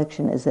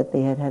recollection is that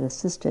they had had a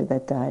sister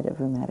that died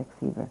of rheumatic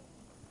fever.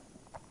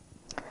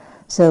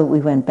 So we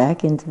went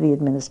back into the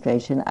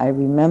administration. I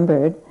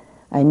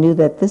knew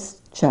that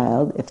this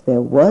child, if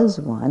there was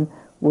one,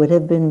 would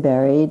have been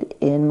buried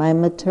in my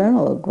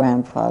maternal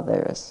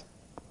grandfather's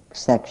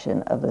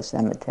section of the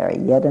cemetery,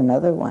 yet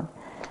another one.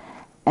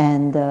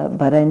 And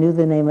but I knew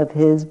the name of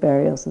his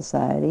burial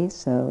society,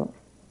 so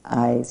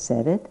I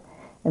said it,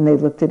 and they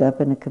looked it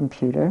up in a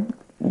computer,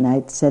 and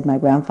I said my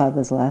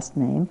grandfather's last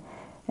name,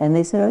 and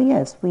they said, oh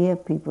yes, we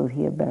have people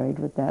here buried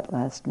with that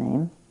last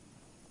name.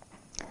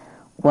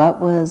 What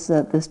was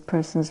this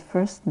person's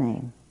first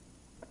name?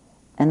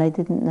 And I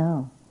didn't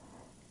know.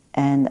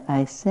 And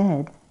I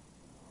said,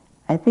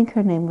 I think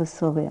her name was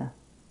Sylvia.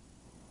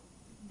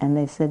 And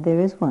they said, there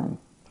is one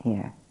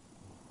here.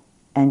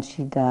 And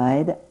she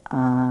died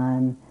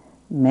on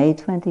May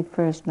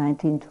 21st,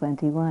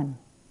 1921.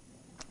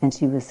 And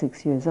she was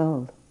 6 years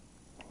old.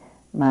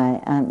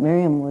 My Aunt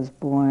Miriam was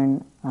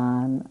born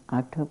on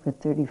October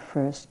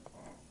 31st,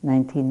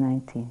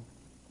 1919.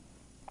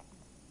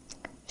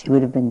 She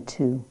would have been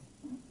 2.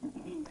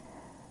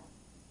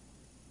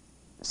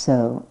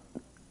 So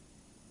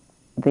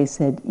they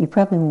said, you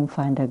probably won't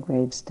find her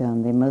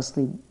gravestone. They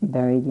mostly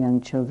buried young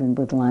children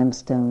with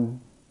limestone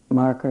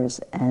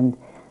markers, and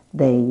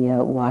they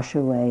wash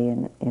away,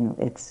 and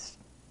it's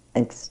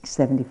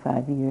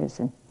 75 years,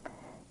 and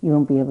you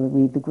won't be able to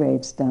read the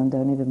gravestone,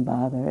 don't even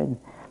bother. And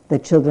the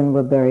children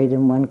were buried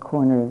in one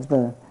corner of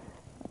the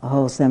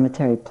whole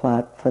cemetery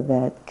plot for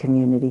that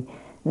community.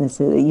 And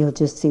so you'll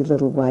just see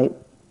little white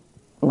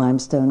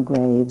limestone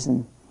graves,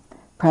 and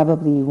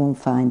probably you won't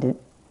find it.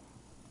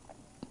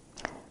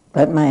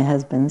 But my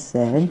husband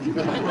said,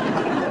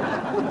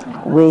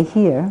 we're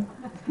here,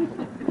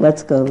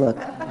 let's go look.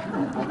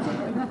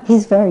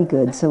 He's very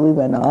good, so we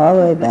went all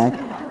the way back.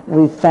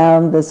 We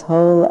found this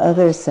whole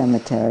other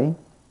cemetery,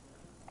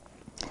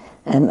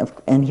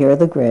 and here are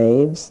the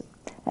graves,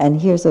 and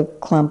here's a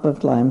clump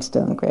of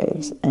limestone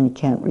graves, and you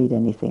can't read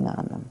anything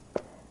on them.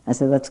 I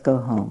said, let's go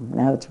home.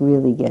 Now it's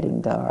really getting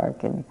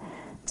dark, and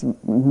it's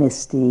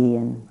misty,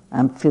 and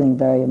I'm feeling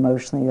very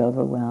emotionally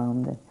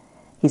overwhelmed. And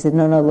he said,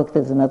 no, look,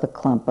 there's another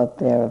clump up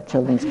there of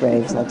children's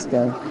graves, let's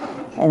go.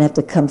 And I have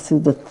to come through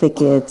the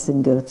thickets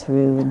and go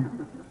through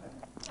and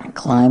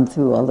climb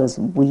through all those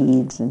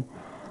weeds. And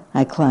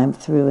I climbed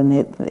through, and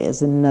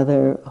there's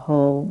another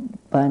whole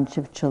bunch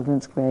of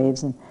children's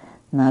graves, and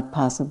not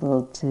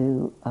possible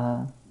to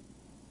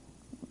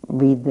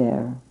read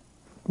the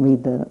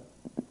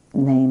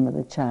name of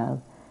the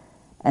child.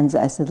 And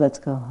I said, let's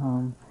go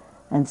home.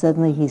 And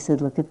suddenly he said,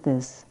 look at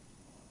this.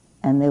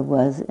 And there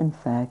was, in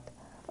fact,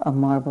 a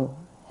marble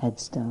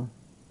headstone,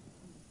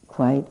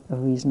 quite a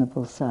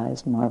reasonable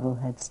sized marble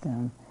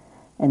headstone.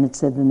 And it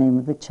said the name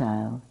of the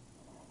child.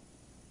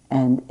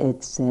 And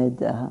it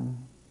said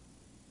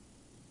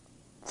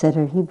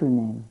her Hebrew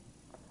name,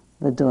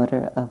 the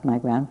daughter of my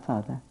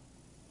grandfather.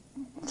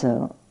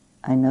 So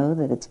I know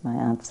that it's my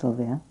Aunt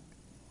Sylvia.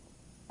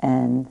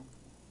 And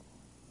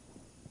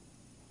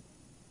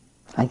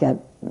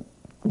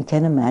you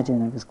can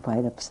imagine I was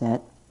quite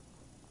upset.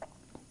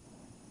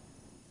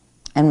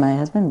 And my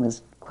husband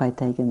was quite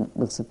taken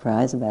with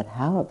surprise about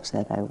how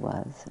upset I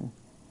was. And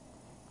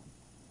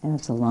it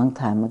was a long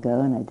time ago,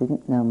 and I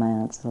didn't know my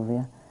Aunt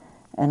Sylvia.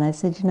 And I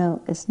said,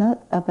 it's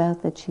not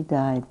about that she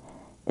died,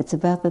 it's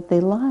about that they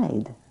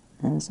lied.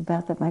 And it's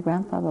about that my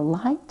grandfather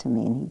lied to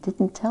me, and he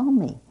didn't tell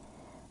me.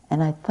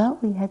 And I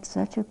thought we had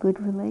such a good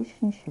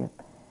relationship.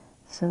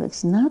 So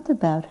it's not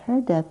about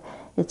her death,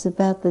 it's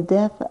about the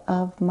death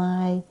of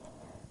my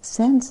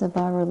sense of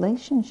our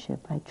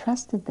relationship. I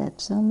trusted that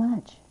so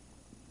much.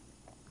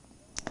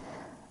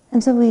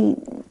 And so we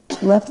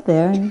left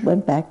there and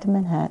went back to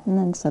Manhattan,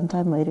 and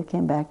sometime later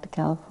came back to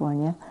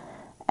California.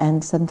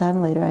 And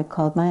sometime later I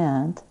called my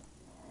aunt,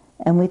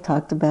 and we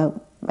talked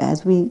about,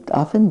 as we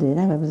often did,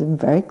 I was in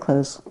very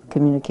close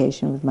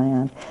communication with my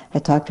aunt. I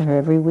talked to her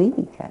every week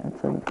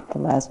for the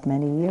last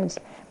many years.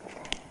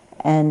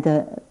 And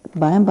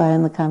by and by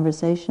in the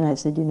conversation I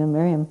said,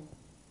 Miriam,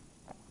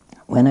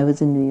 when I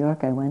was in New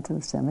York I went to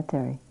the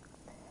cemetery,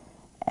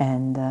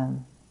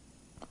 and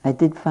I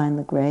did find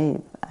the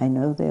grave. I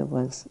know there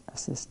was a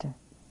sister.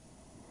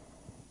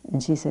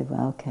 And she said,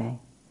 well, okay.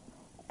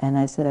 And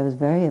I said I was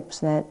very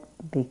upset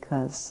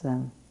because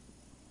I'm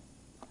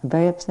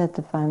very upset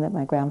to find that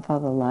my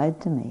grandfather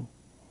lied to me.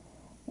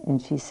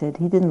 And she said,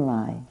 he didn't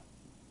lie.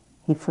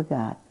 He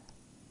forgot.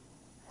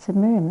 I said,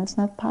 Miriam, that's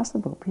not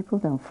possible. People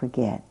don't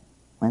forget.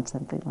 when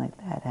something like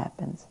that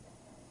happens?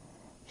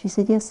 She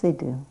said, yes, they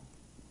do.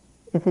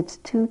 If it's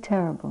too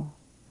terrible,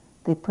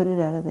 they put it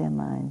out of their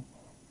mind.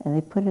 And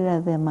they put it out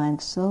of their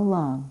mind so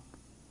long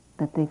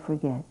that they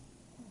forget.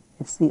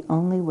 It's the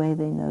only way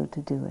they know to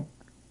do it.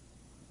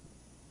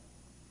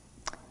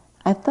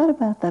 I've thought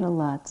about that a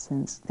lot,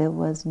 since there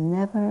was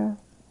never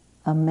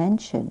a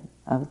mention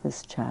of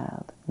this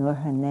child, nor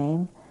her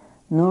name,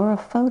 nor a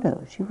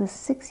photo. She was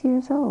 6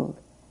 years old.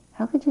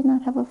 How could you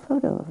not have a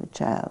photo of a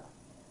child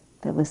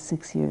that was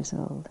 6 years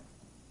old?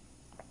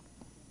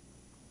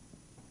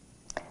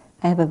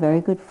 I have a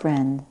very good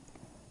friend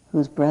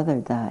whose brother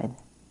died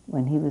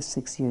when he was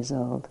 6 years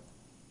old,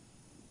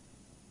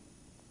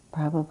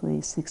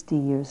 probably 60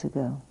 years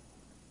ago.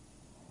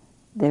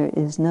 There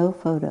is no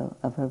photo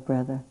of her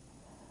brother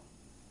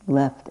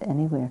left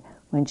anywhere.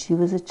 When she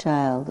was a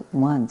child,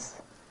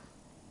 once,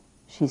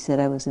 she said,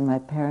 I was in my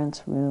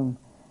parents' room,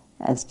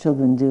 as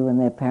children do when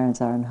their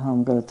parents aren't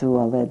home, go through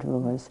all their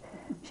drawers.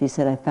 She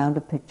said, I found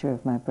a picture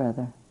of my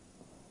brother.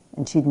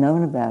 And she'd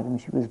known about him.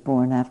 She was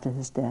born after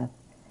his death.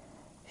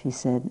 She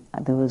said,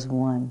 there was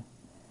one.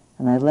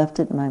 And I left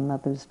it in my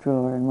mother's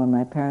drawer, and when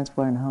my parents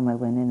weren't home, I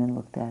went in and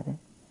looked at it.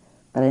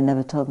 But I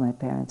never told my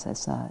parents I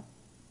saw it.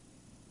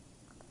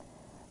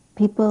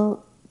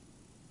 People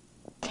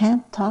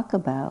can't talk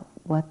about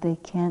what they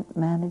can't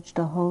manage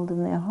to hold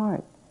in their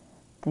heart.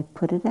 They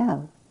put it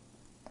out.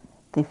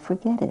 They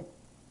forget it.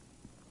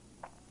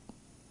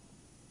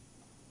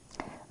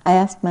 I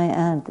asked my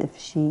aunt if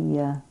she,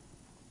 in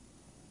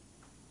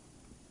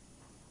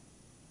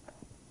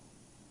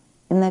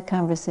that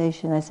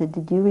conversation, I said,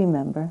 did you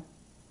remember?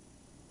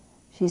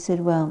 She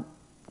said, well,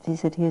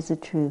 here's the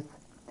truth.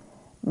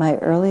 My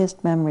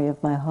earliest memory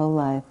of my whole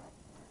life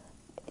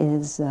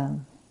is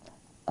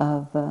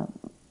of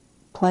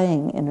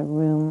playing in a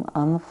room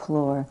on the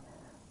floor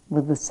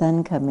with the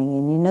sun coming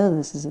in. You know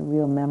this is a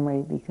real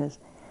memory because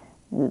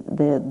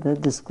the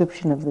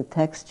description of the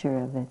texture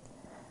of it.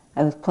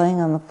 I was playing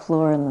on the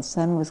floor and the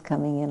sun was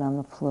coming in on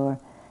the floor,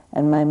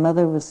 and my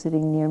mother was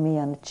sitting near me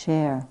on a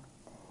chair.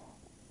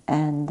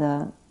 And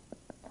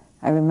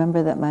I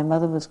remember that my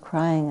mother was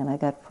crying, and I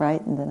got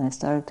frightened and I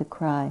started to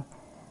cry.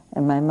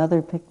 And my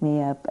mother picked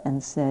me up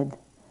and said,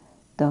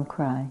 don't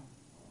cry.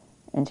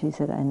 And she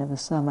said, I never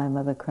saw my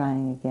mother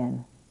crying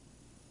again.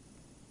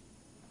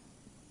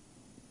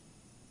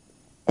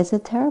 It's a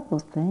terrible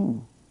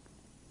thing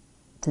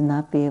to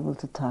not be able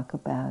to talk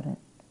about it,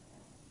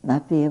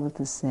 not be able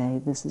to say,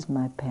 this is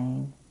my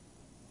pain,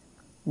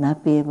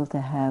 not be able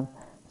to have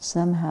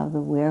somehow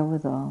the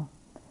wherewithal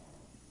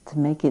to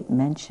make it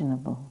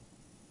mentionable.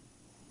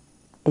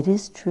 It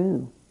is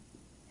true.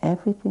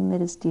 Everything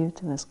that is dear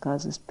to us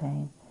causes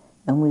pain,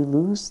 and we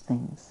lose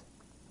things.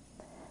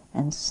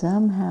 And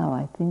somehow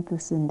I think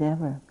this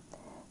endeavor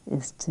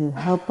is to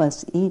help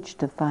us each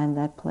to find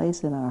that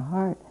place in our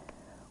heart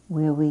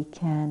where we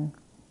can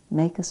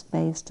make a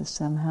space to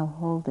somehow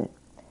hold it.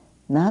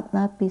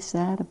 Not be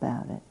sad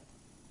about it,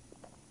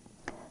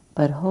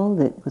 but hold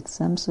it with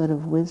some sort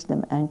of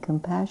wisdom and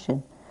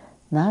compassion,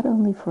 not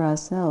only for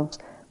ourselves,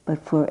 but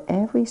for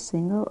every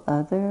single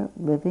other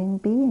living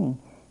being.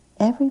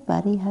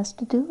 Everybody has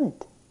to do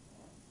it.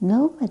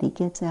 Nobody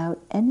gets out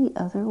any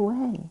other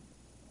way.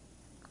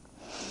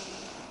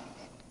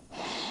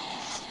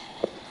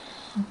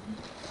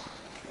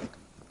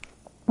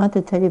 I want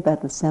to tell you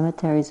about the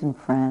cemeteries in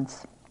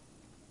France.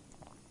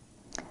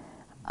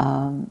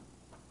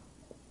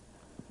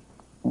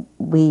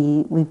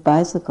 We've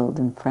bicycled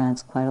in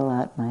France quite a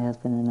lot, my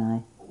husband and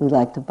I. We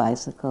like to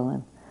bicycle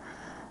and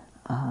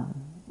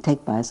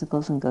take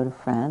bicycles and go to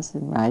France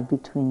and ride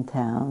between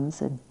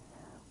towns, and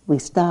we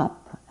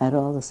stop at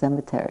all the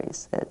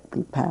cemeteries that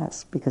we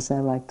pass because I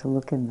like to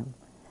look in them.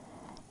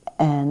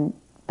 And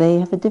they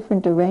have a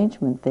different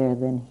arrangement there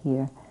than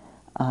here,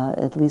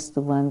 at least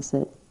the ones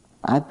that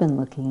I've been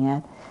looking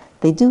at.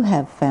 They do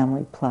have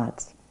family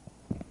plots.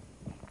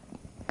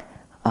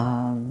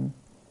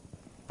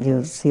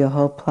 You'll see a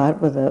whole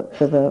plot with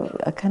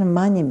a kind of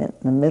monument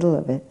in the middle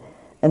of it,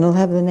 and it'll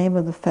have the name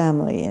of the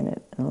family in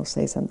it. And it'll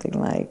say something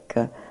like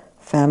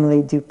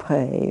Family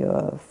Dupré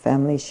or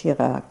Family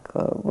Chirac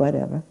or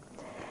whatever.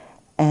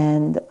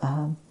 And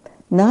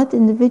not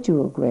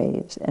individual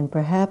graves. And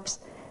perhaps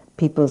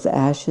people's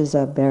ashes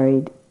are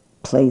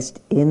placed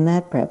in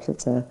that. Perhaps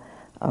it's a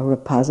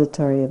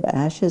repository of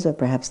ashes, or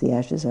perhaps the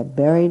ashes are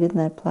buried in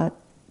that plot.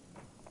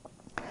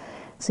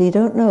 So you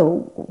don't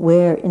know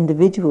where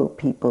individual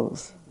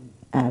people's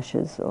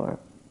ashes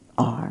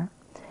are,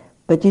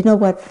 but you know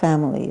what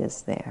family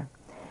is there.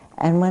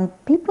 And when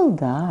people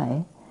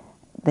die,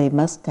 they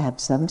must have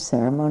some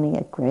ceremony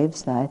at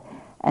graveside,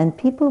 and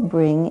people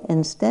bring,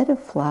 instead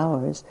of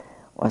flowers,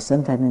 or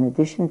sometimes in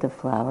addition to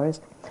flowers,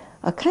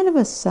 a kind of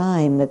a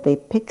sign that they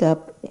pick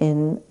up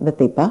that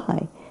they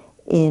buy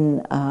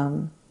in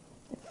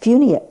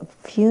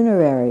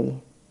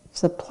funerary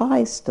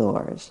supply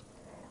stores,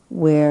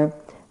 where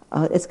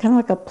it's kind of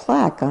like a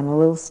plaque on a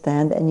little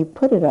stand, and you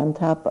put it on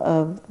top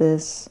of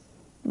this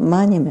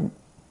monument.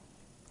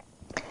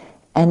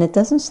 And it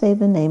doesn't say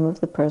the name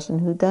of the person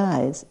who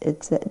died.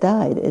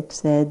 It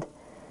said,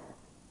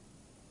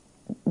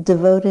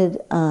 devoted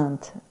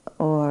aunt,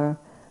 or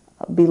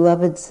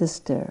beloved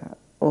sister,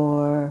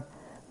 or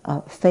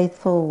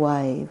faithful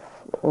wife,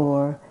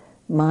 or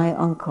my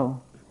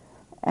uncle.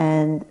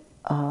 And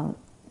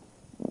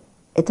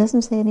it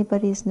doesn't say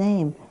anybody's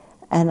name.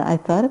 And I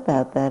thought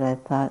about that.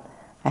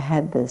 I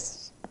had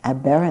this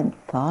aberrant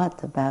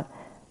thought about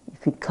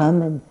if you'd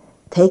come and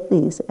take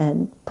these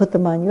and put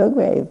them on your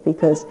grave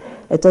because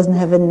it doesn't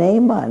have a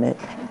name on it.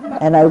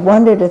 And I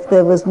wondered if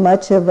there was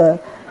much of a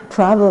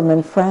problem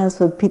in France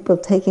with people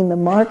taking the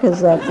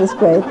markers off this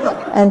grave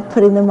and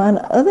putting them on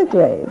other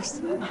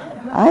graves.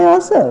 I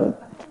also,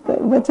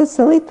 it's a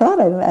silly thought,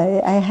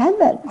 I had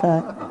that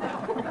thought.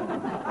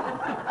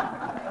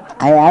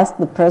 I asked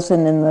the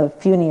person in the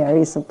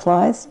funerary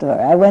supply store.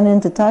 I went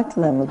in to talk to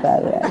them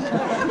about it,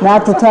 actually.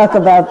 Not to talk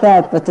about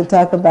that, but to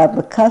talk about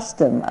the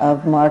custom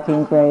of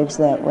marking graves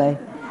that way.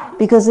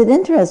 Because it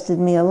interested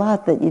me a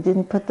lot that you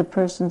didn't put the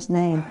person's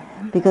name.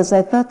 Because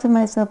I thought to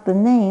myself, the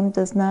name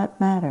does not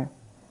matter.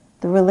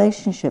 The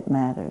relationship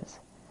matters.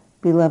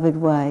 Beloved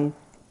wife,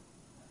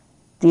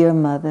 dear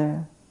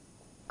mother,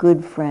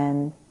 good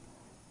friend.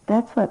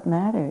 That's what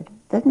mattered.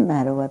 Doesn't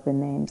matter what the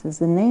names is.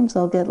 The names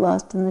all get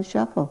lost in the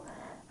shuffle.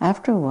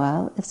 After a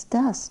while, it's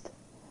dust.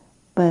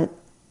 But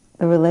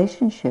the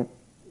relationship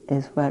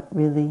is what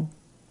really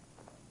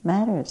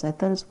matters. I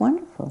thought it's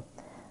wonderful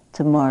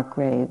to mark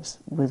graves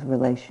with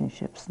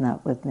relationships,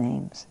 not with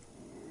names.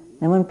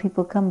 And when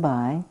people come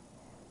by,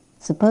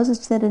 suppose it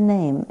said a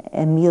name,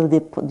 Émile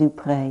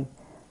Dupré.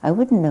 I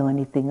wouldn't know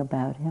anything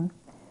about him,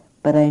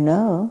 but I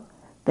know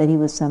that he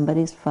was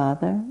somebody's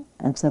father,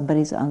 and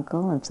somebody's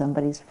uncle, and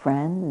somebody's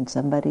friend, and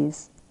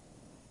somebody's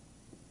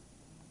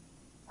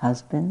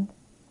husband.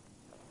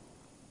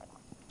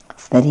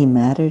 That he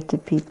mattered to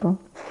people.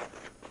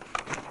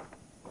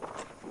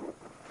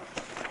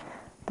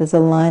 There's a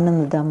line in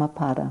the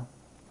Dhammapada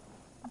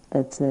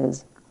that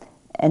says,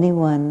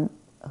 anyone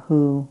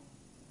who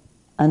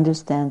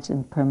understands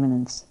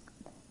impermanence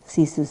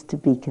ceases to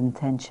be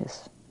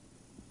contentious.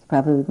 It's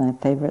probably my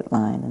favorite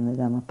line in the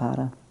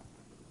Dhammapada.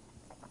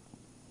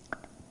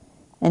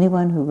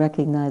 Anyone who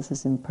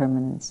recognizes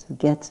impermanence, who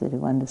gets it,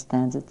 who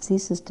understands it,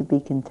 ceases to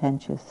be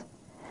contentious.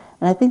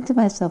 And I think to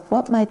myself,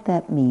 what might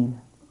that mean?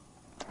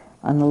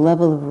 On the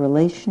level of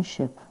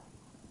relationship,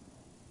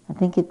 I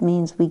think it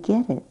means we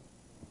get it.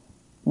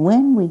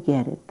 When we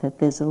get it, that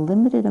there's a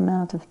limited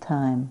amount of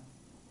time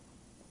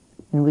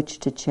in which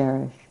to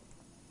cherish.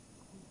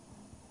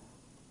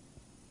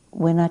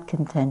 We're not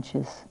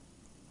contentious.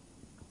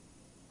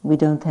 We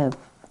don't have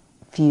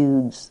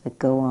feuds that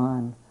go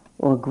on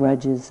or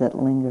grudges that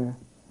linger.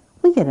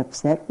 We get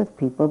upset with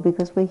people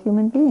because we're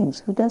human beings.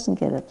 Who doesn't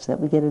get upset?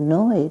 We get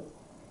annoyed.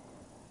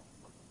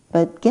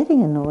 But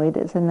getting annoyed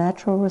is a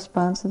natural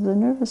response of the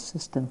nervous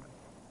system.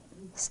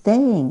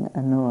 Staying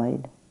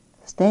annoyed,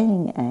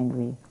 staying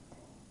angry,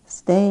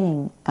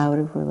 staying out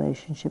of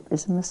relationship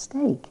is a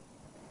mistake.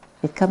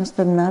 It comes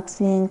from not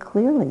seeing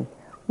clearly.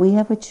 We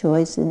have a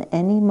choice in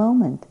any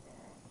moment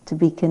to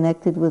be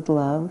connected with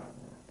love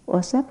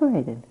or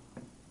separated.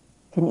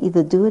 Can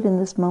either do it in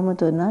this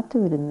moment or not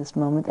do it in this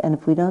moment, and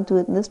if we don't do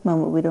it in this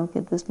moment, we don't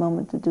get this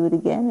moment to do it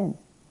again in.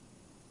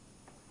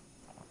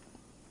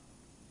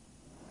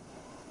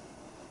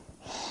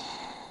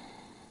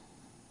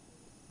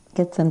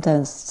 Get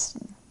sometimes,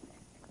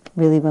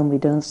 really, when we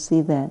don't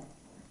see that,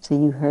 so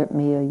you hurt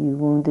me or you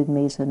wounded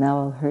me, so now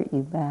I'll hurt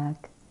you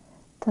back.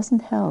 It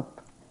doesn't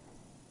help.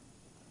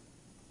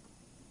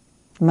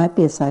 It might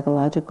be a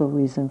psychological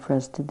reason for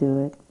us to do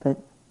it,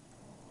 but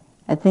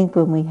I think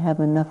when we have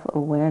enough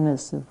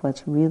awareness of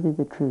what's really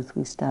the truth,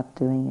 we stop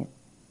doing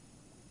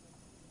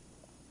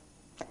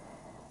it.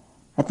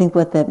 I think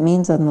what that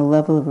means on the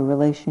level of a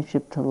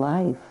relationship to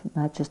life,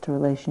 not just a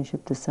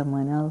relationship to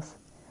someone else,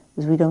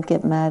 is we don't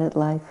get mad at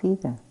life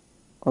either,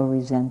 or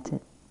resent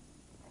it.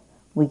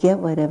 We get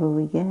whatever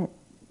we get.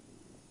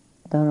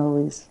 Don't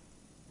always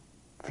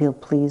feel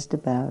pleased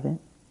about it.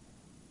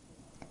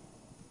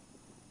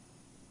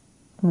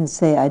 I'm going to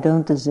say, I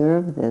don't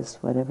deserve this,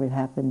 whatever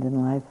happened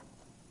in life.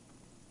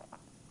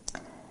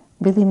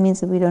 Really means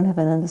that we don't have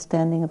an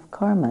understanding of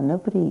karma.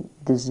 Nobody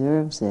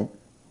deserves it.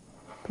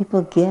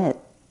 People get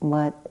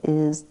what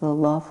is the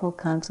lawful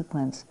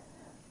consequence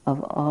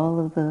of all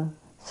of the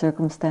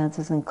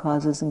circumstances and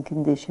causes and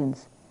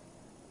conditions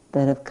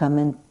that have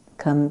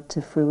come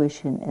to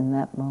fruition in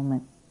that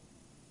moment.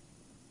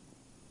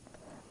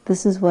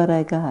 This is what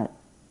I got,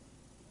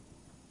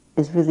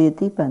 is really a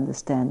deep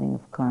understanding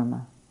of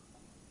karma.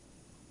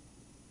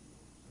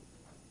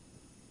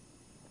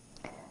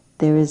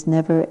 There is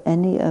never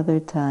any other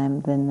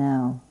time than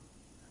now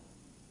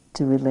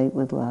to relate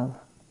with love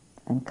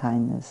and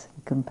kindness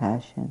and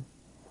compassion,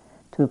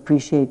 to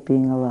appreciate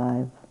being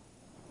alive.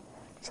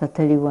 So I'll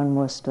tell you one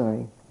more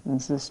story.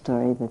 This is a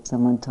story that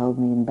someone told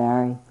me in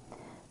Barrie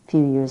a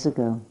few years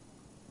ago.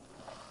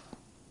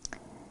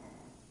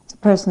 It's a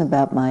person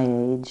about my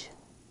age,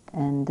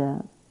 and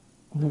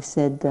he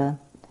said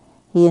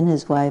he and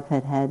his wife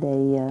had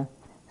a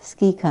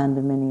ski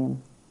condominium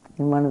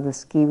in one of the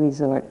ski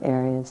resort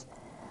areas.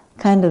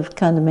 Kind of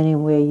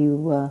condominium where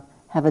you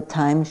have a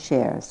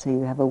timeshare, so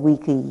you have a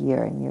week a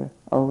year, and you're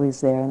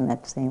always there in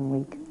that same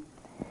week.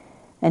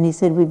 And he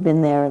said we'd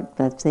been there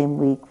that same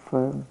week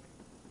for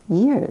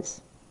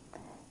years.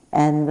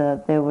 And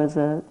there was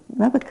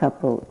another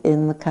couple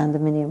in the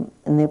condominium,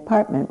 in the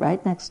apartment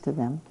right next to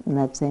them, in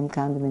that same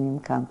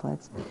condominium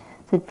complex.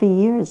 Said for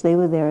years they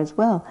were there as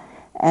well.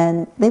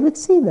 And they would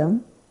see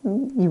them.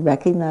 You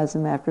recognize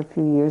them after a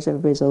few years.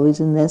 Everybody's always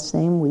in that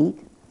same week.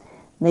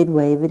 And they'd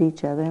wave at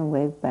each other and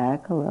wave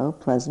back, hello,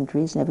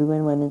 pleasantries. And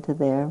everyone went into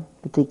their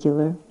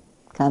particular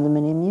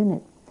condominium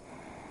unit.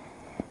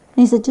 And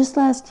he said, just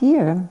last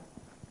year,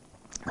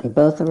 we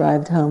both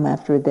arrived home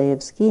after a day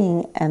of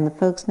skiing, and the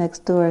folks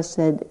next door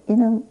said, we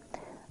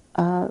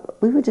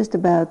were just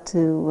about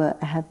to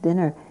have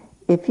dinner.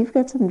 If you've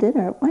got some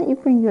dinner, why don't you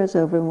bring yours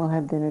over and we'll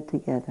have dinner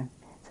together.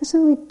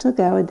 So we took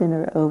our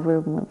dinner over,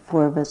 and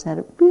 4 of us had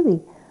a really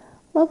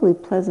lovely,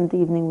 pleasant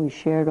evening. We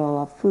shared all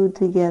our food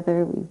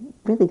together. We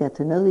really got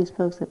to know these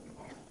folks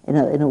in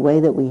a way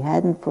that we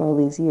hadn't for all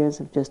these years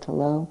of just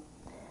hello.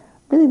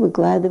 Really were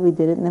glad that we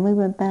did it, and then we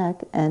went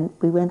back and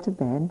we went to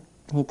bed,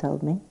 he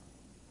told me.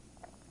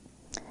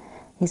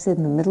 He said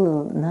in the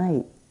middle of the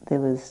night there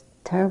was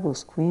terrible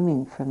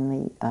screaming from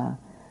the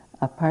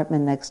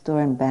apartment next door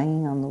and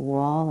banging on the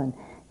wall, and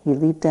he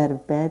leaped out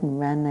of bed and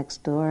ran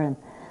next door, and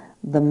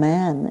the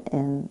man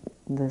in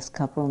this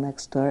couple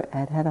next door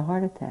had had a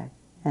heart attack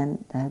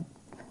and had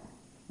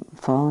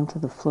fallen to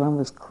the floor and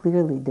was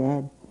clearly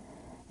dead.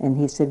 And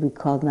he said we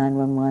called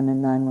 911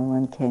 and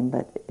 911 came,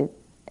 but it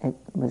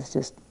was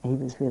just, he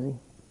was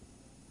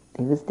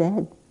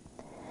dead.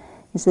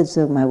 He said,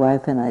 so my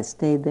wife and I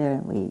stayed there,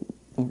 and we,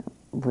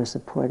 were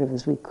supportive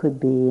as we could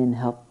be and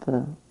helped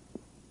the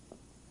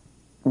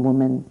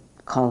woman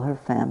call her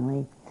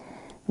family.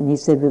 And he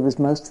said it was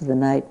most of the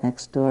night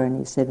next door, and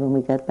he said when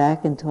we got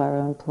back into our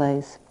own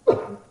place, he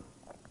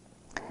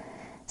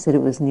said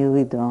it was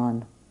nearly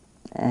dawn.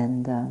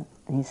 And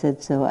he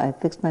said, so I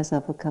fixed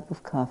myself a cup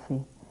of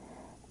coffee,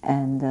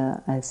 and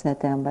I sat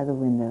down by the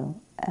window,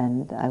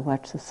 and I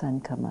watched the sun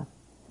come up.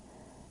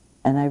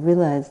 And I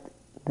realized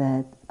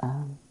that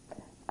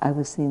I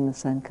was seeing the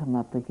sun come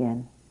up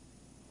again.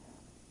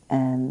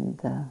 And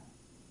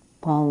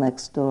Paul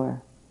next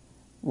door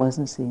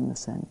wasn't seeing the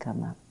sun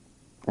come up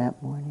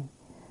that morning.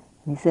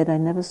 And he said, I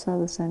never saw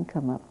the sun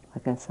come up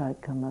like I saw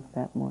it come up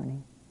that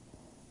morning.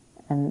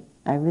 And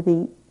I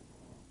really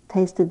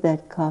tasted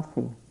that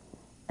coffee,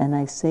 and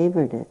I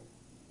savored it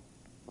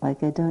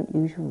like I don't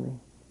usually.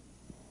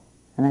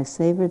 And I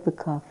savored the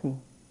coffee,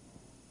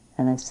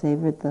 and I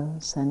savored the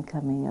sun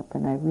coming up,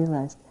 and I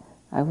realized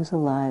I was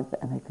alive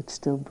and I could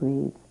still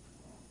breathe.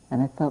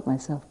 And I felt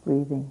myself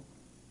breathing.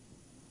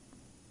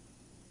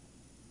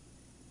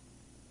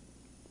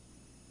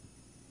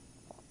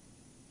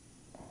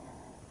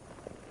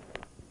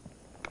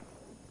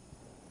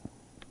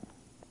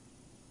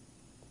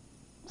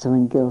 So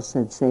when Gil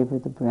said, savor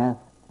the breath,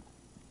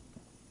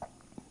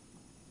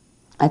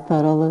 I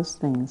thought all those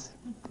things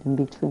in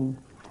between.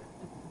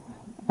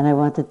 And I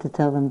wanted to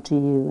tell them to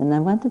you. And I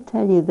want to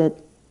tell you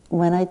that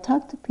when I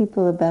talk to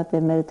people about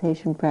their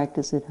meditation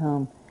practice at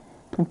home,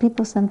 and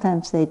people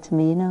sometimes say to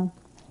me,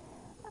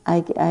 I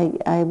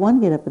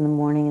want to get up in the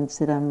morning and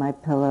sit on my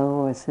pillow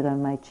or sit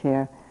on my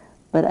chair,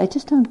 but I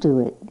just don't do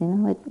it.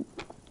 I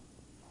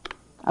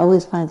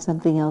always find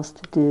something else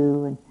to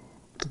do, and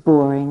it's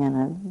boring, and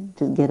I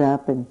just get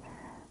up and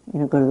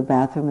go to the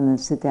bathroom and then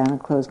sit down and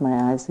close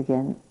my eyes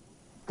again.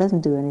 It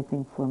doesn't do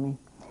anything for me.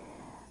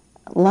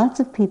 Lots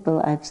of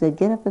people I've said,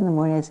 get up in the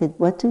morning. I said,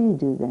 what do you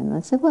do then? And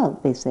I said,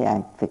 well, they say,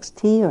 I fix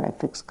tea or I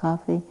fix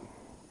coffee.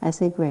 I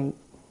say, great.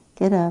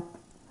 Get up,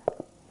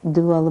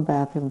 do all the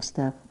bathroom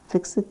stuff,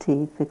 fix the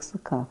tea, fix the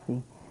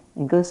coffee,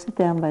 and go sit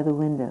down by the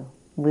window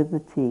with the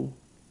tea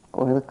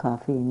or the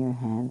coffee in your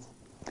hands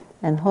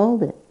and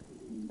hold it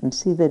and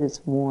see that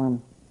it's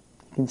warm.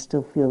 You can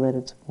still feel that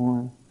it's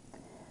warm.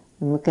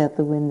 And look out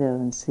the window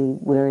and see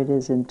where it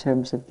is in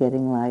terms of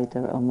getting light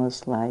or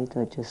almost light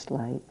or just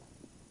light.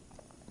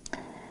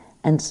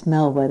 And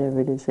smell whatever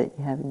it is that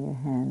you have in your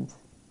hands.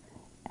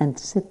 And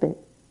sip it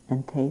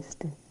and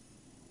taste it.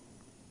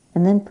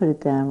 And then put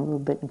it down a little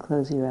bit and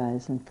close your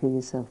eyes and feel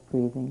yourself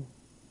breathing.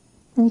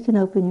 Then you can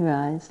open your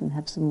eyes and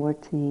have some more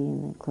tea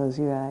and then close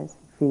your eyes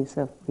and feel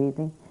yourself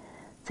breathing.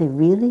 Say,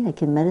 really? I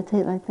can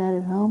meditate like that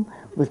at home?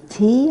 With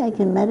tea I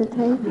can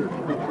meditate?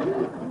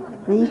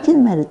 Well, you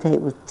can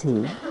meditate with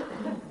tea.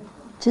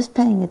 Just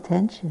paying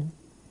attention.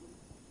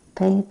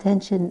 Paying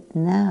attention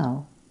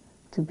now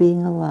to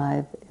being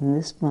alive in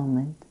this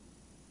moment.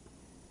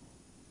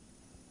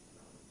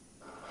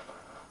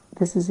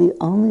 This is the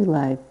only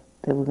life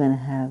that we're going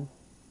to have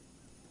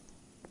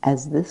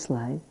as this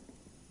life.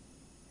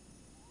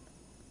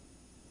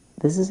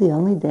 This is the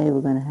only day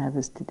we're going to have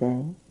as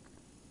today.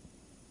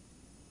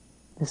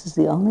 This is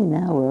the only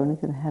now we're only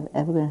going to have,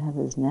 ever going to have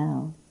as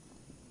now.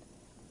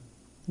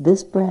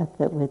 This breath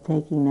that we're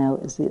taking now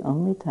is the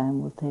only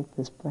time we'll take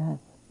this breath.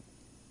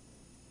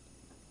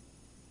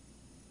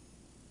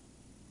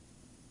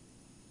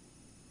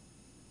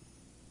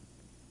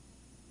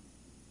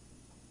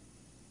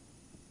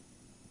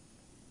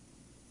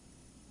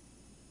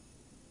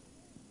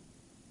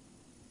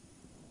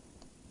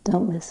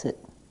 Don't miss it.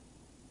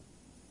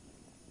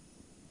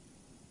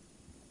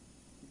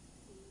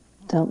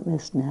 Don't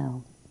miss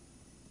now.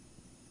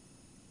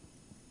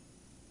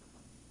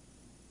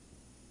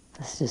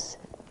 Let's just sit.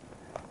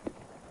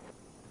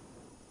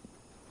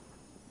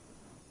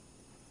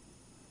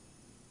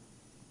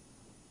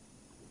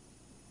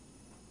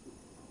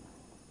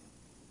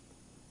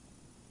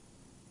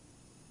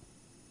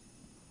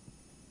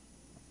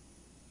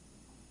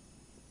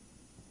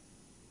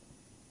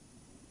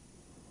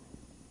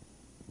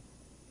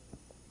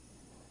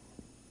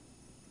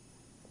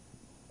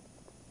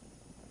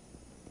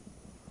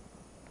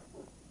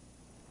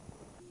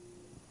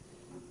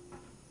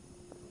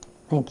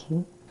 Thank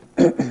you.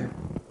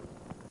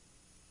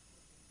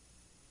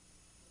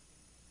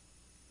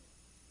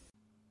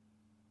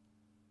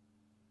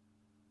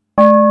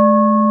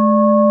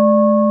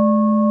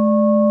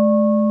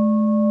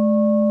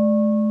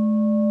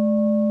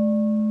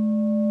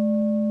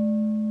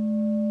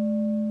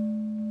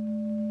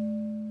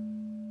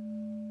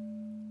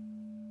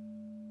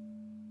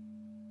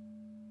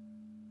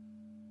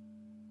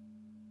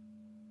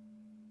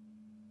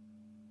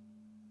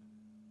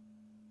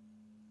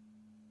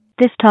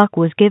 This talk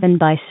was given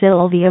by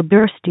Sylvia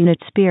Boorstein at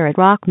Spirit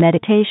Rock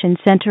Meditation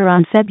Center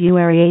on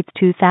February 8,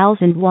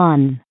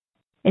 2001.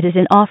 It is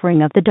an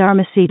offering of the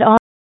Dharma Seed.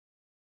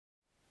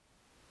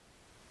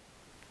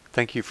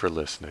 Thank you for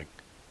listening.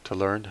 To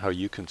learn how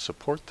you can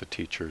support the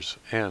teachers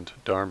and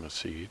Dharma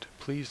Seed,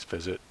 please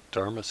visit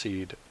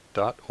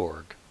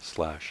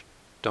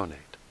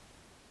dharmaseed.org/donate.